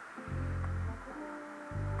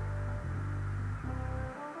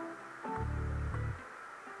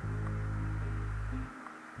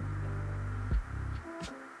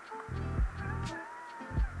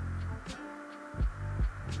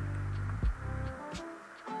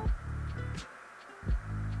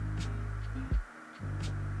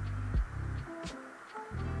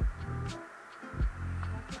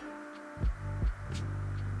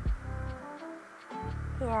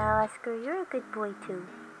 Yeah, Oscar, you're a good boy too.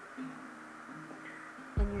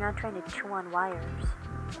 When you're not trying to chew on wires.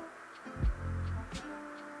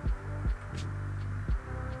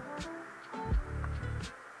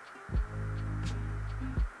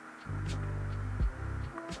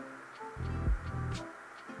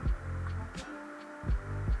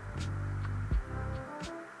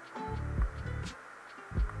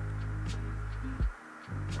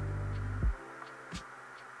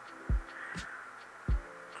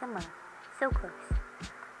 Come on, so close.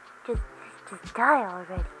 Just die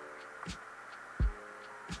already.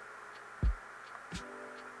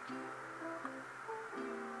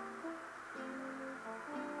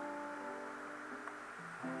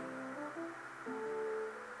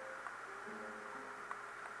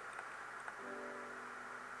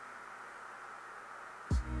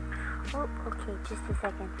 Oh, okay, just a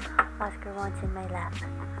second. Oscar wants in my lap.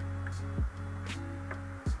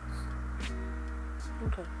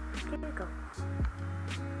 Okay, here you go.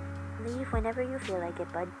 Leave whenever you feel like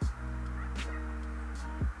it, bud.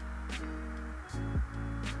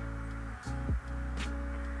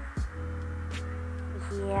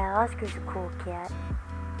 Yeah, Oscar's a cool cat.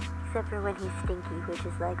 Except for when he's stinky, which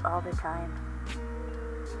is like all the time.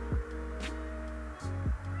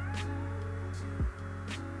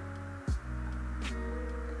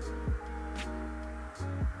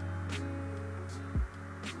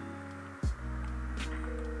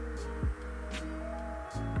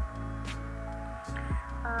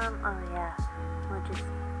 Oh yeah. We'll just,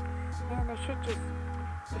 man, they should just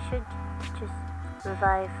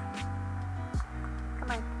revive.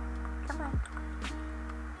 Come on. Come on.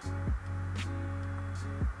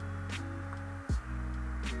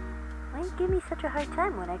 Why you give me such a hard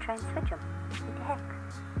time when I try and switch them? What the heck?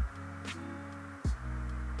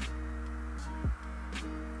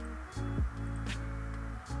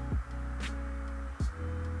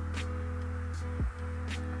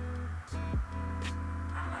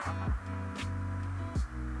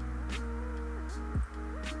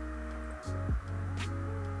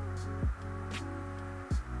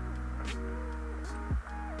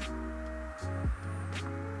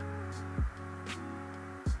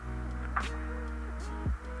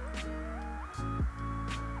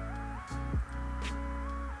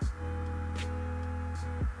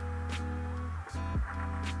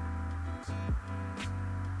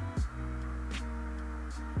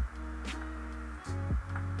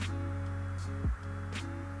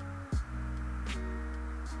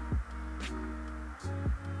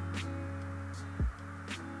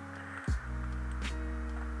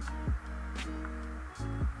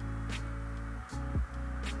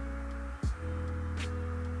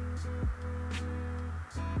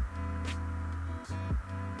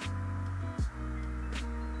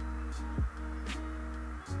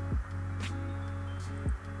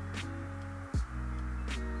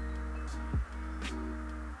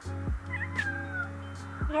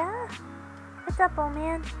 Yeah? What's up, old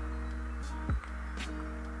man?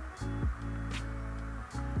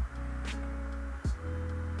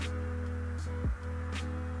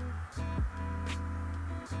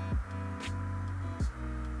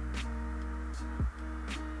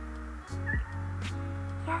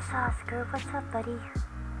 Yes, Oscar, what's up, buddy?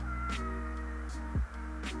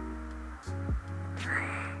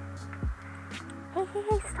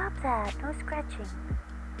 Hey, stop that. No scratching.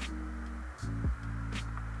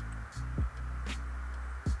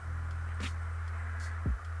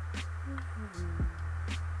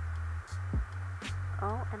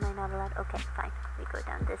 Oh, am I not allowed? Okay, fine. We go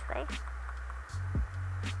down this way.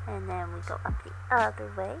 And then we go up the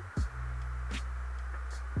other way.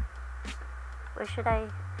 Where should I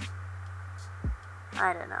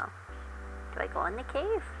don't know. Do I go in the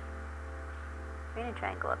cave? We're gonna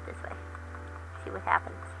try and go up this way. See what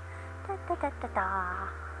happens. Da da da da da.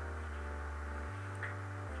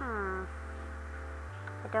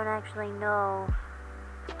 I don't actually know.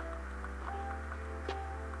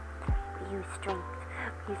 We use strength.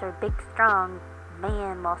 We use our big, strong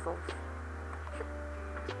man muscles.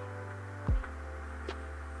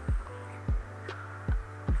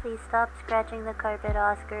 Please stop scratching the carpet,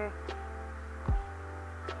 Oscar.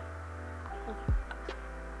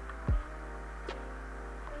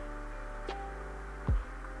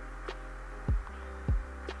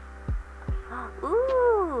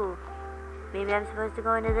 maybe I'm supposed to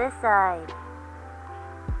go into this side.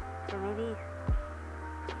 So maybe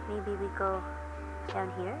we go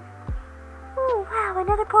down here. Ooh, wow,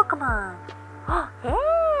 another Pokemon. Oh,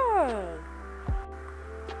 hey!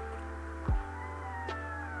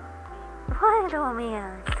 What a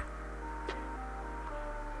romance.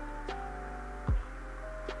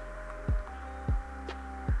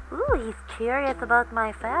 Ooh, he's curious about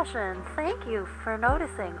my fashion. Thank you for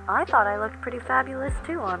noticing. I thought I looked pretty fabulous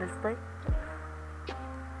too, honestly.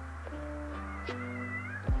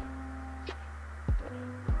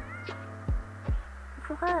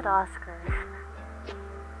 What, Oscar?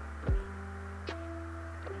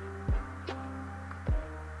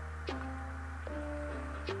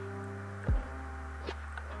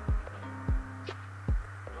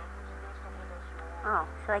 Oh,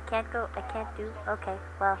 so I can't do, okay,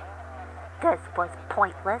 well, this was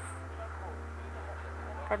pointless.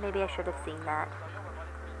 But maybe I should have seen that.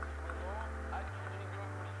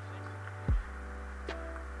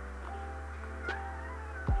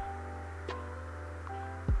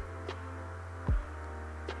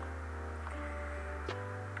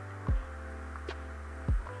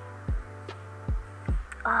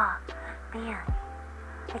 Ah, oh, man,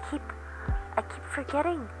 I keep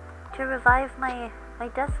forgetting to revive my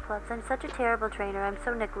Dusclops. I'm such a terrible trainer. I'm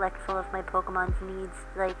so neglectful of my Pokemon's needs,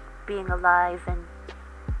 like being alive and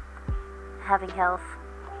having health.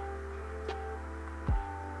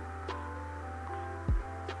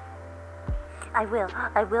 I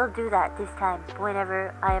will do that this time,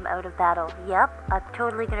 whenever I am out of battle. Yep, I'm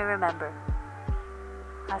totally gonna remember.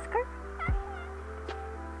 Oscar?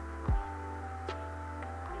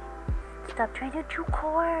 Stop trying to do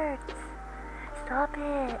chords! Stop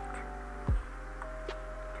it!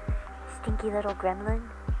 Stinky little gremlin.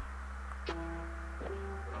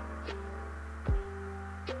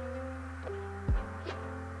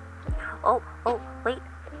 Oh, wait.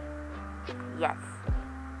 Yes.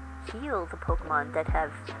 Heal the Pokemon that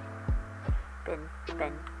have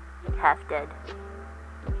been half dead.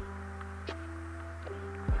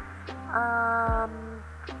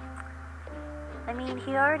 I mean,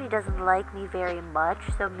 he already doesn't like me very much,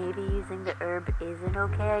 so maybe using the herb is an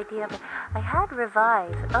okay idea, but I had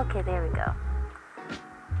revive. Okay, there we go.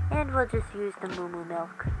 And we'll just use the Moo Moo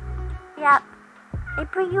milk. Yep. I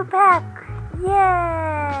bring you back.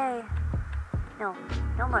 Yay! No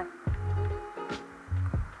more.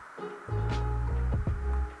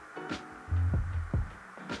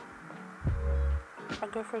 I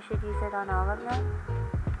guess I should use it on all of them.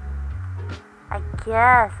 I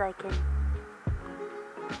guess I can.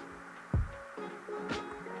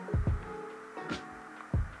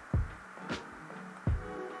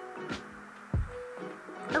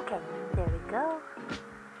 Okay, there we go.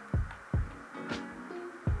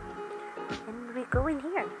 And we go in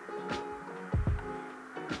here.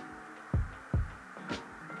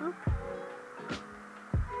 Oop.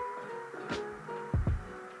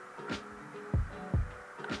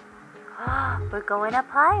 We're going up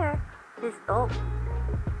higher.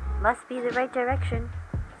 Must be the right direction.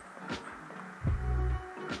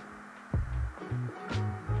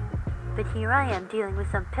 But here I am dealing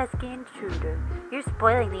with some pesky intruder. You're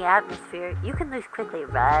spoiling the atmosphere. You can lose quickly,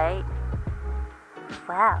 right?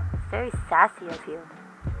 Wow, very sassy of you.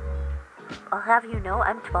 I'll have you know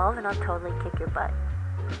I'm 12 and I'll totally kick your butt.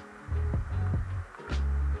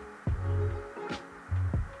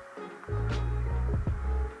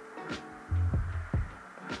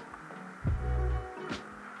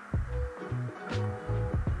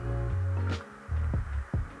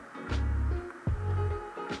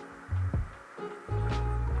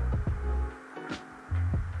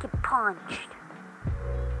 Get punched.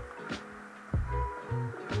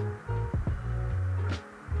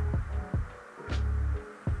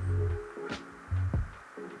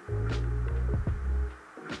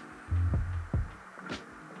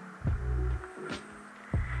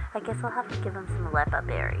 I guess I'll have to give him some Lepa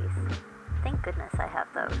berries. Thank goodness I have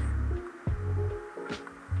those.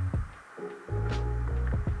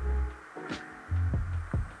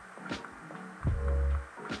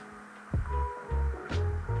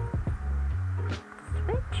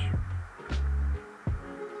 Switch.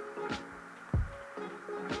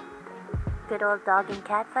 Good old dog and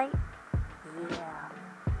cat fight? Yeah.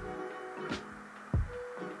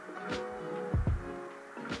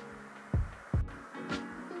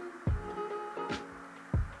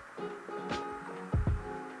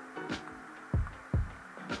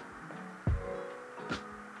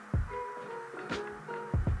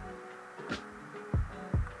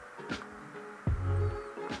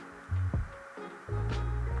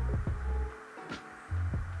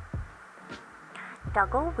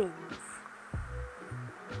 Doggo wins.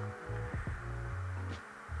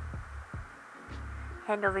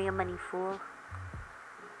 Hand over your money, fool.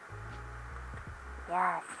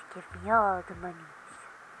 Yes, give me all the monies.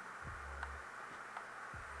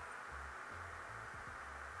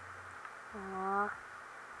 Aww.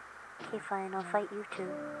 Okay, fine, I'll fight you too.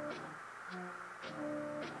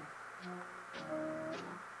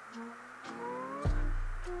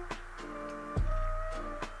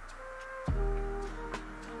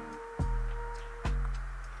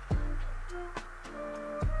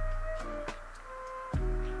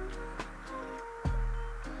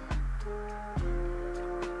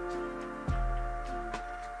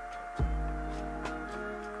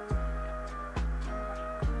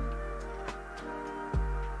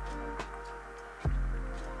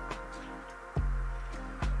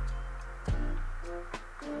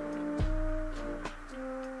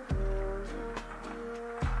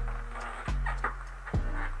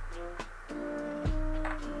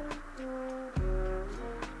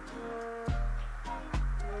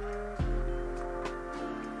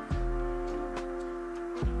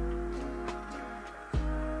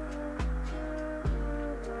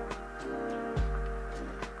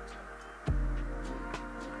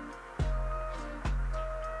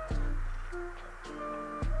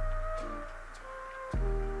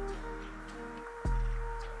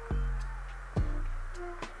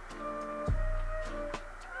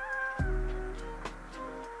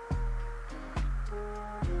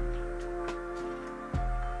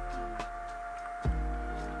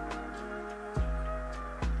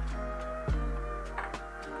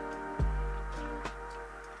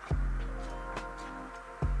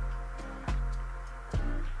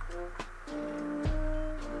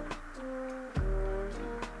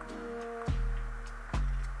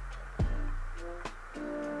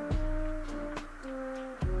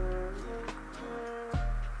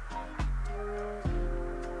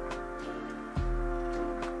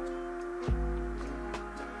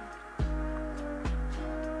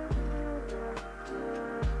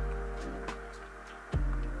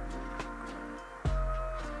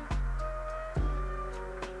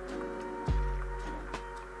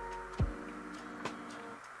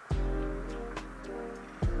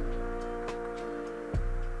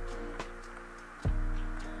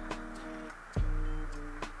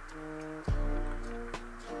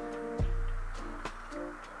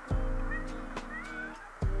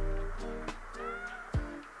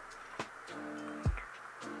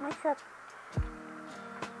 What's up?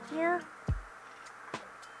 Yeah?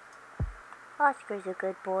 Oscar's a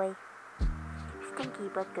good boy. Stinky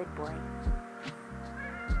but good boy.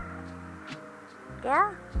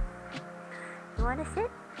 Yeah? You wanna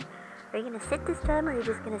sit? Are you gonna sit this time or are you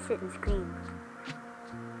just gonna sit and scream?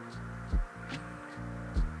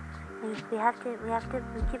 We have to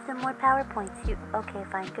give them more PowerPoints. Okay,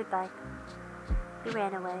 fine, goodbye. You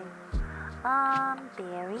ran away.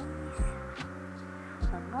 Berries.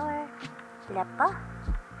 One more. Lepa.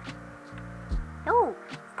 No!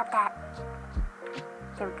 Stop that.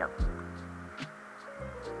 There we go.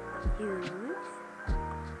 Use.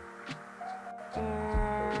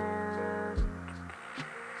 And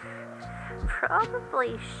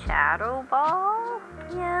probably Shadow Ball?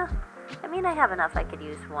 Yeah. I mean, I have enough. I could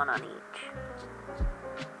use one on each.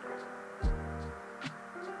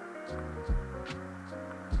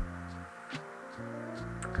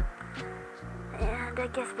 And I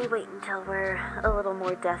guess we wait until we're a little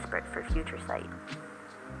more desperate for future sight.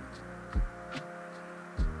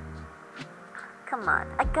 Come on,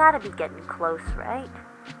 I gotta be getting close, right?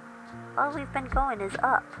 All we've been going is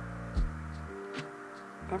up.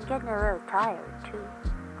 I'm getting a little tired, too.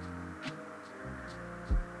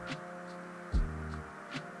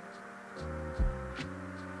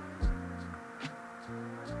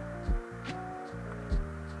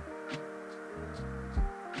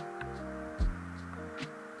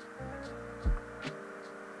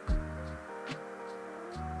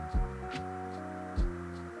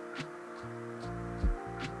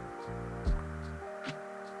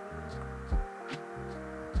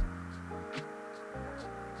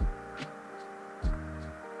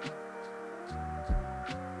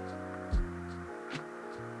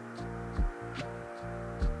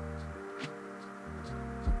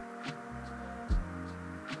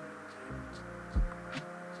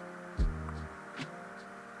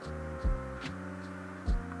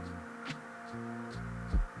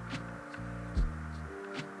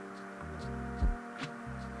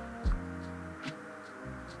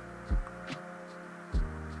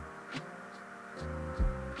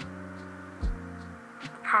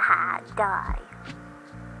 Haha, die.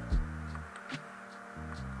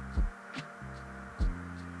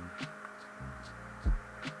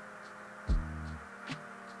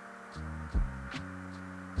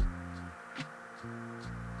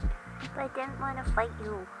 I didn't want to fight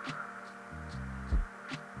you.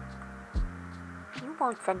 You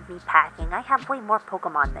won't send me packing. I have way more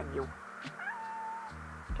Pokemon than you.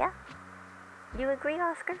 Yeah? You agree,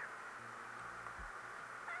 Oscar?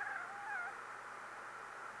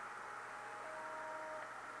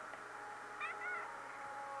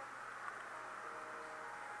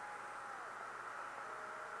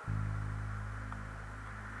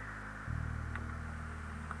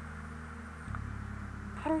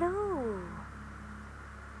 Hello.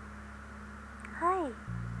 Hi.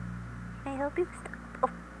 Can I help you? Oh,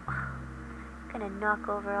 gonna knock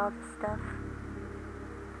over all this stuff.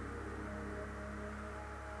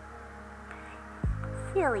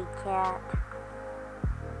 Silly cat.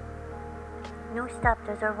 No, stop,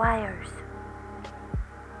 those are wires.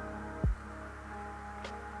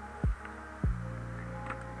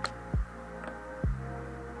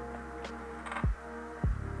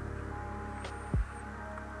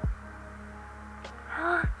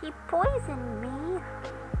 He poisoned me.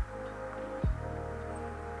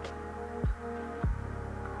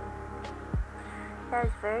 That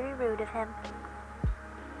was very rude of him.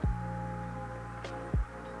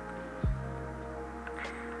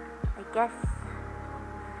 I guess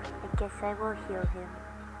I will heal him.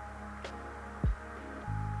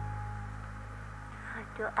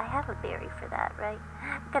 I have a berry for that, right?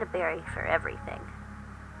 I've got a berry for everything.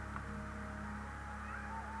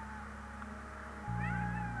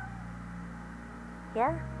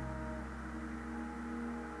 Yeah?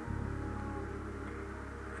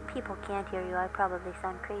 If people can't hear you, I probably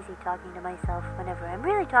sound crazy talking to myself whenever I'm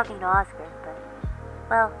really talking to Oscar, but,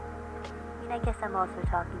 well, I mean, I guess I'm also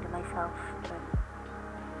talking to myself, but...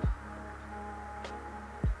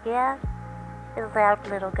 Yeah? The loud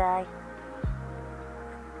little guy.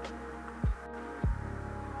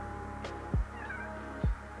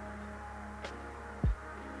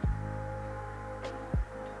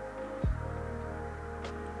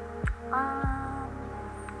 I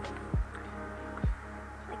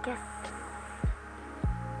guess...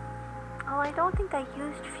 Oh, I don't think I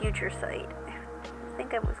used Future Sight. I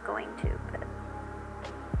think I was going to, but...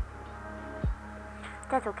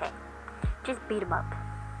 That's okay. Just beat him up.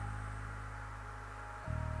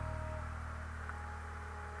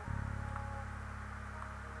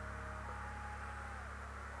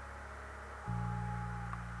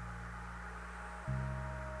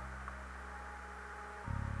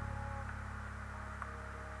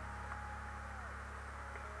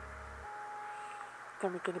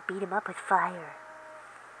 Then we're gonna beat him up with fire.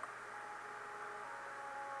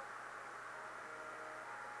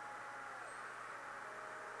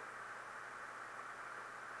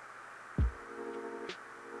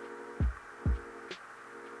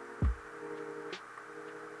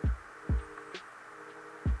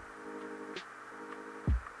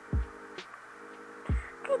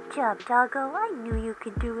 Good job, Doggo. I knew you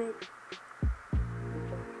could do it.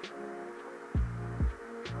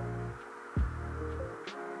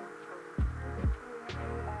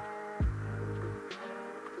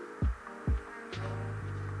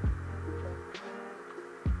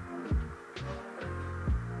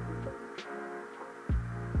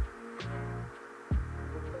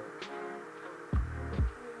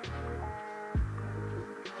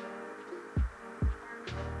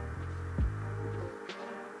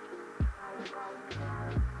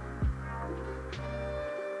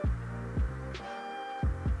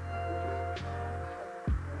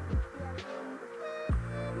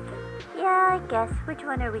 Yeah, I guess. Which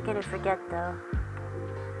one are we gonna forget, though?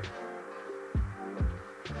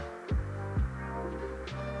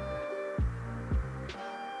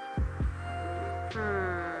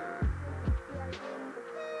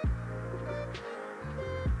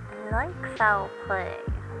 I like foul play.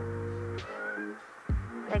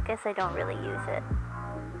 But I guess I don't really use it.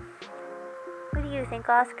 What do you think,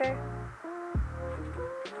 Oscar?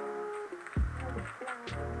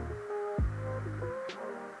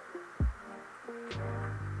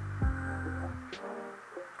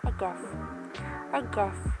 I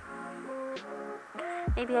guess.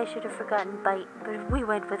 Maybe I should have forgotten bite, but we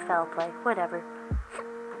went with foul play. Whatever.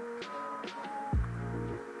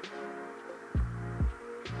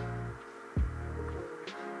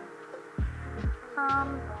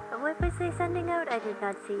 What was they sending out? I did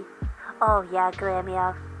not see. Oh yeah,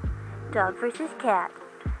 Glameow. Dog versus cat.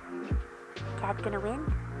 Cat gonna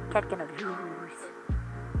win? Cat gonna lose.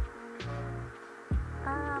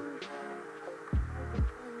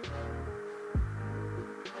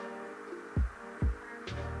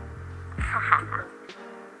 Haha.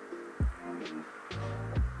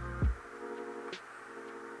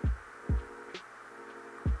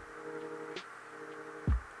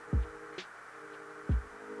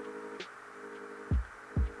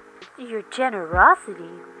 your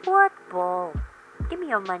generosity. What bull? Give me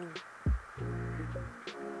your money.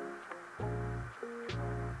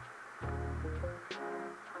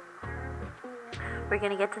 We're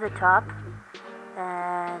gonna get to the top,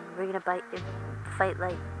 and we're gonna fight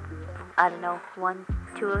like, I don't know, 1,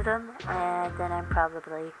 2 of them, and then I'm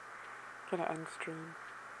probably gonna end stream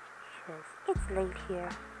because it's late here.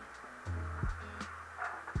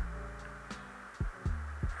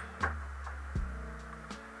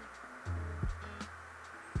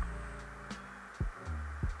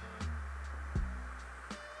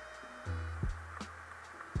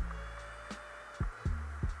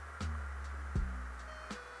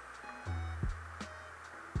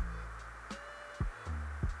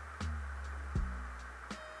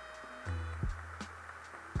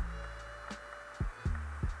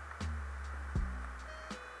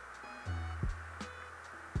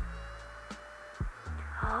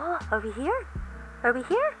 Oh, are we here? Are we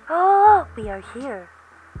here? Oh, we are here.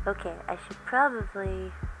 Okay, I should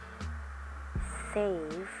probably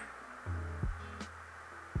save.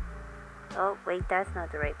 Oh, wait, that's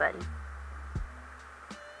not the right button.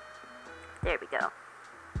 There we go.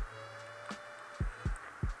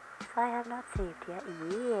 So I have not saved yet.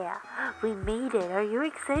 Yeah, we made it. Are you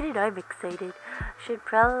excited? I'm excited. Should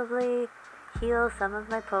probably heal some of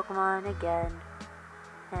my Pokemon again.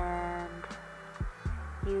 And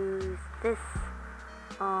use this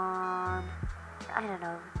on, I don't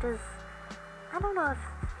know, I don't know if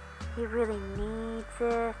he really needs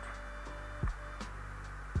it.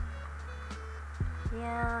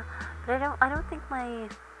 Yeah, but I don't think my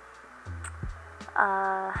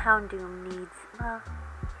Houndoom needs, well,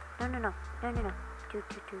 no. Does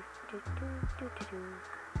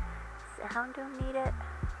Houndoom need it?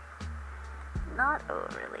 Not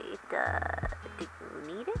overly. Do you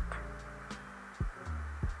need it?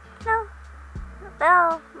 No.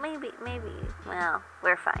 Well, maybe. Well,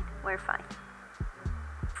 we're fine.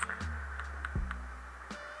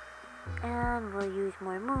 And we'll use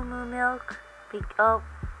more Moo Moo milk. Oh,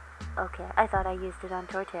 okay. I thought I used it on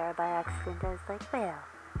Torterra by accident. I was like, well,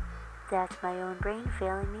 that's my own brain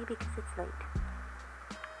failing me because it's late.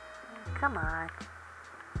 Come on.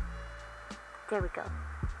 There we go.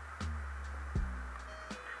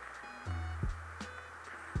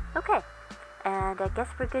 Okay. And I guess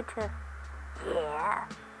we're good to... Yeah.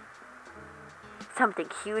 Something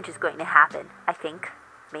huge is going to happen, I think.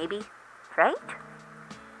 Maybe. Right?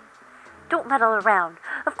 Don't meddle around.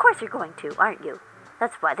 Of course you're going to, aren't you?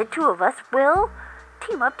 That's why the 2 of us will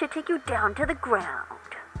team up to take you down to the ground.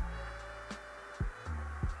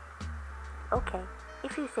 Okay,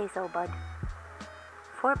 if you say so, bud.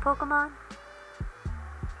 4 Pokemon?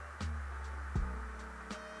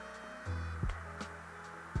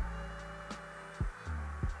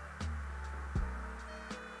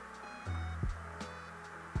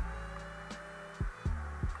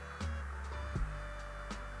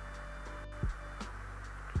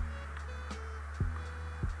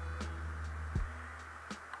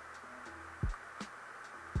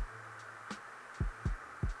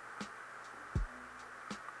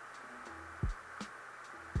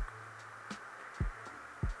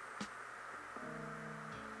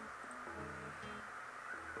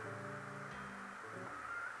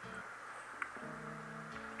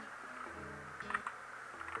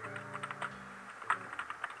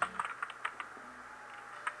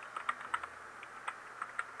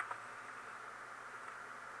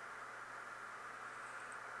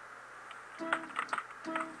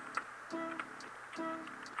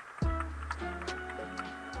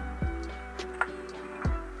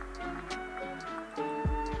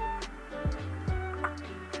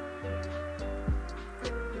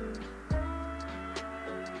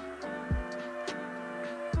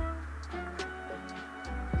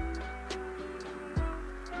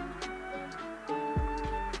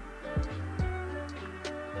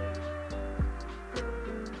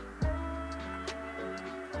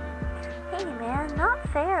 Hey man, not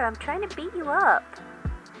fair. I'm trying to beat you up.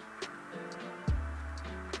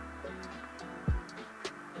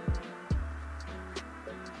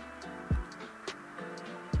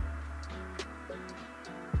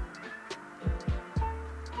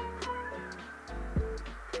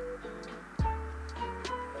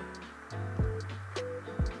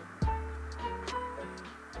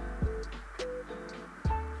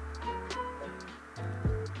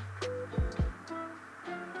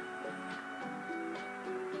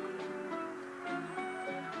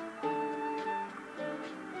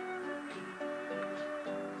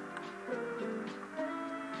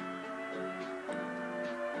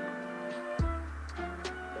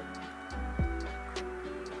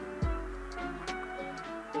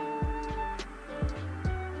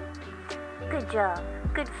 job.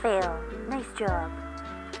 Good fail. Nice job.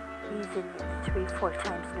 Using it 3-4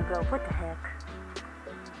 times in a row. What the heck?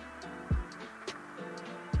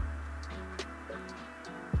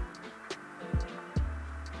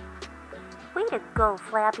 Way to go,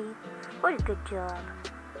 Flappy. What a good job.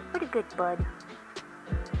 What a good bud.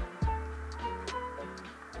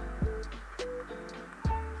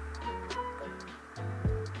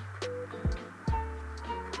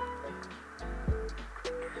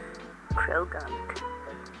 Krogunk.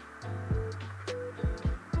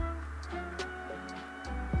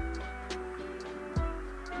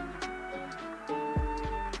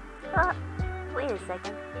 Wait a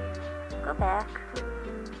second. Go back.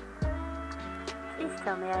 Please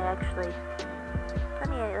tell me I actually...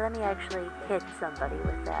 Let me actually hit somebody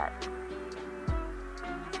with that.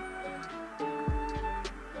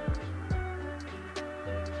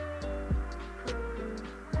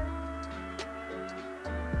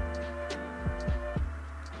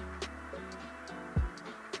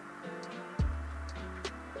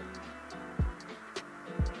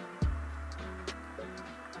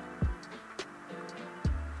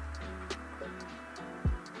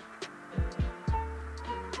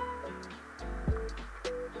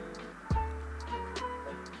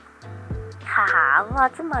 Haha,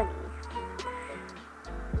 lots of money.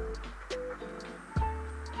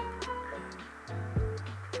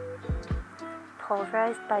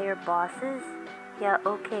 Pulverized by your bosses? Yeah,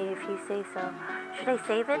 okay, if you say so. Should I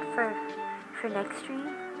save it for next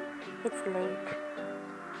stream? It's late.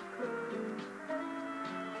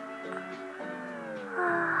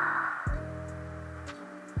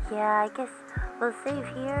 Yeah, I guess we'll save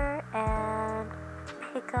here and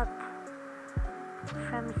pick up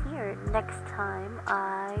from here next time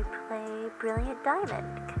I play Brilliant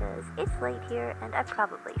Diamond, because it's late here and I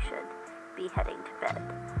probably should be heading to bed.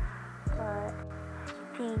 But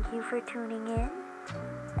thank you for tuning in,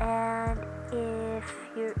 and if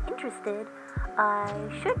you're interested, I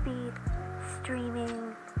should be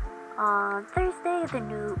streaming on Thursday the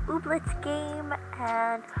new Ooblets game,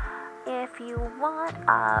 and if you want,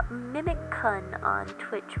 Mimic-Kun on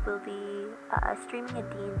Twitch will be streaming a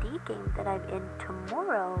D&D game that I'm in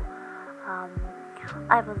tomorrow.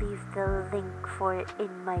 I will leave the link for it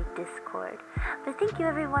in my Discord. But thank you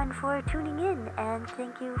everyone for tuning in, and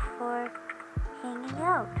thank you for hanging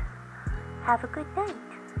out. Have a good night.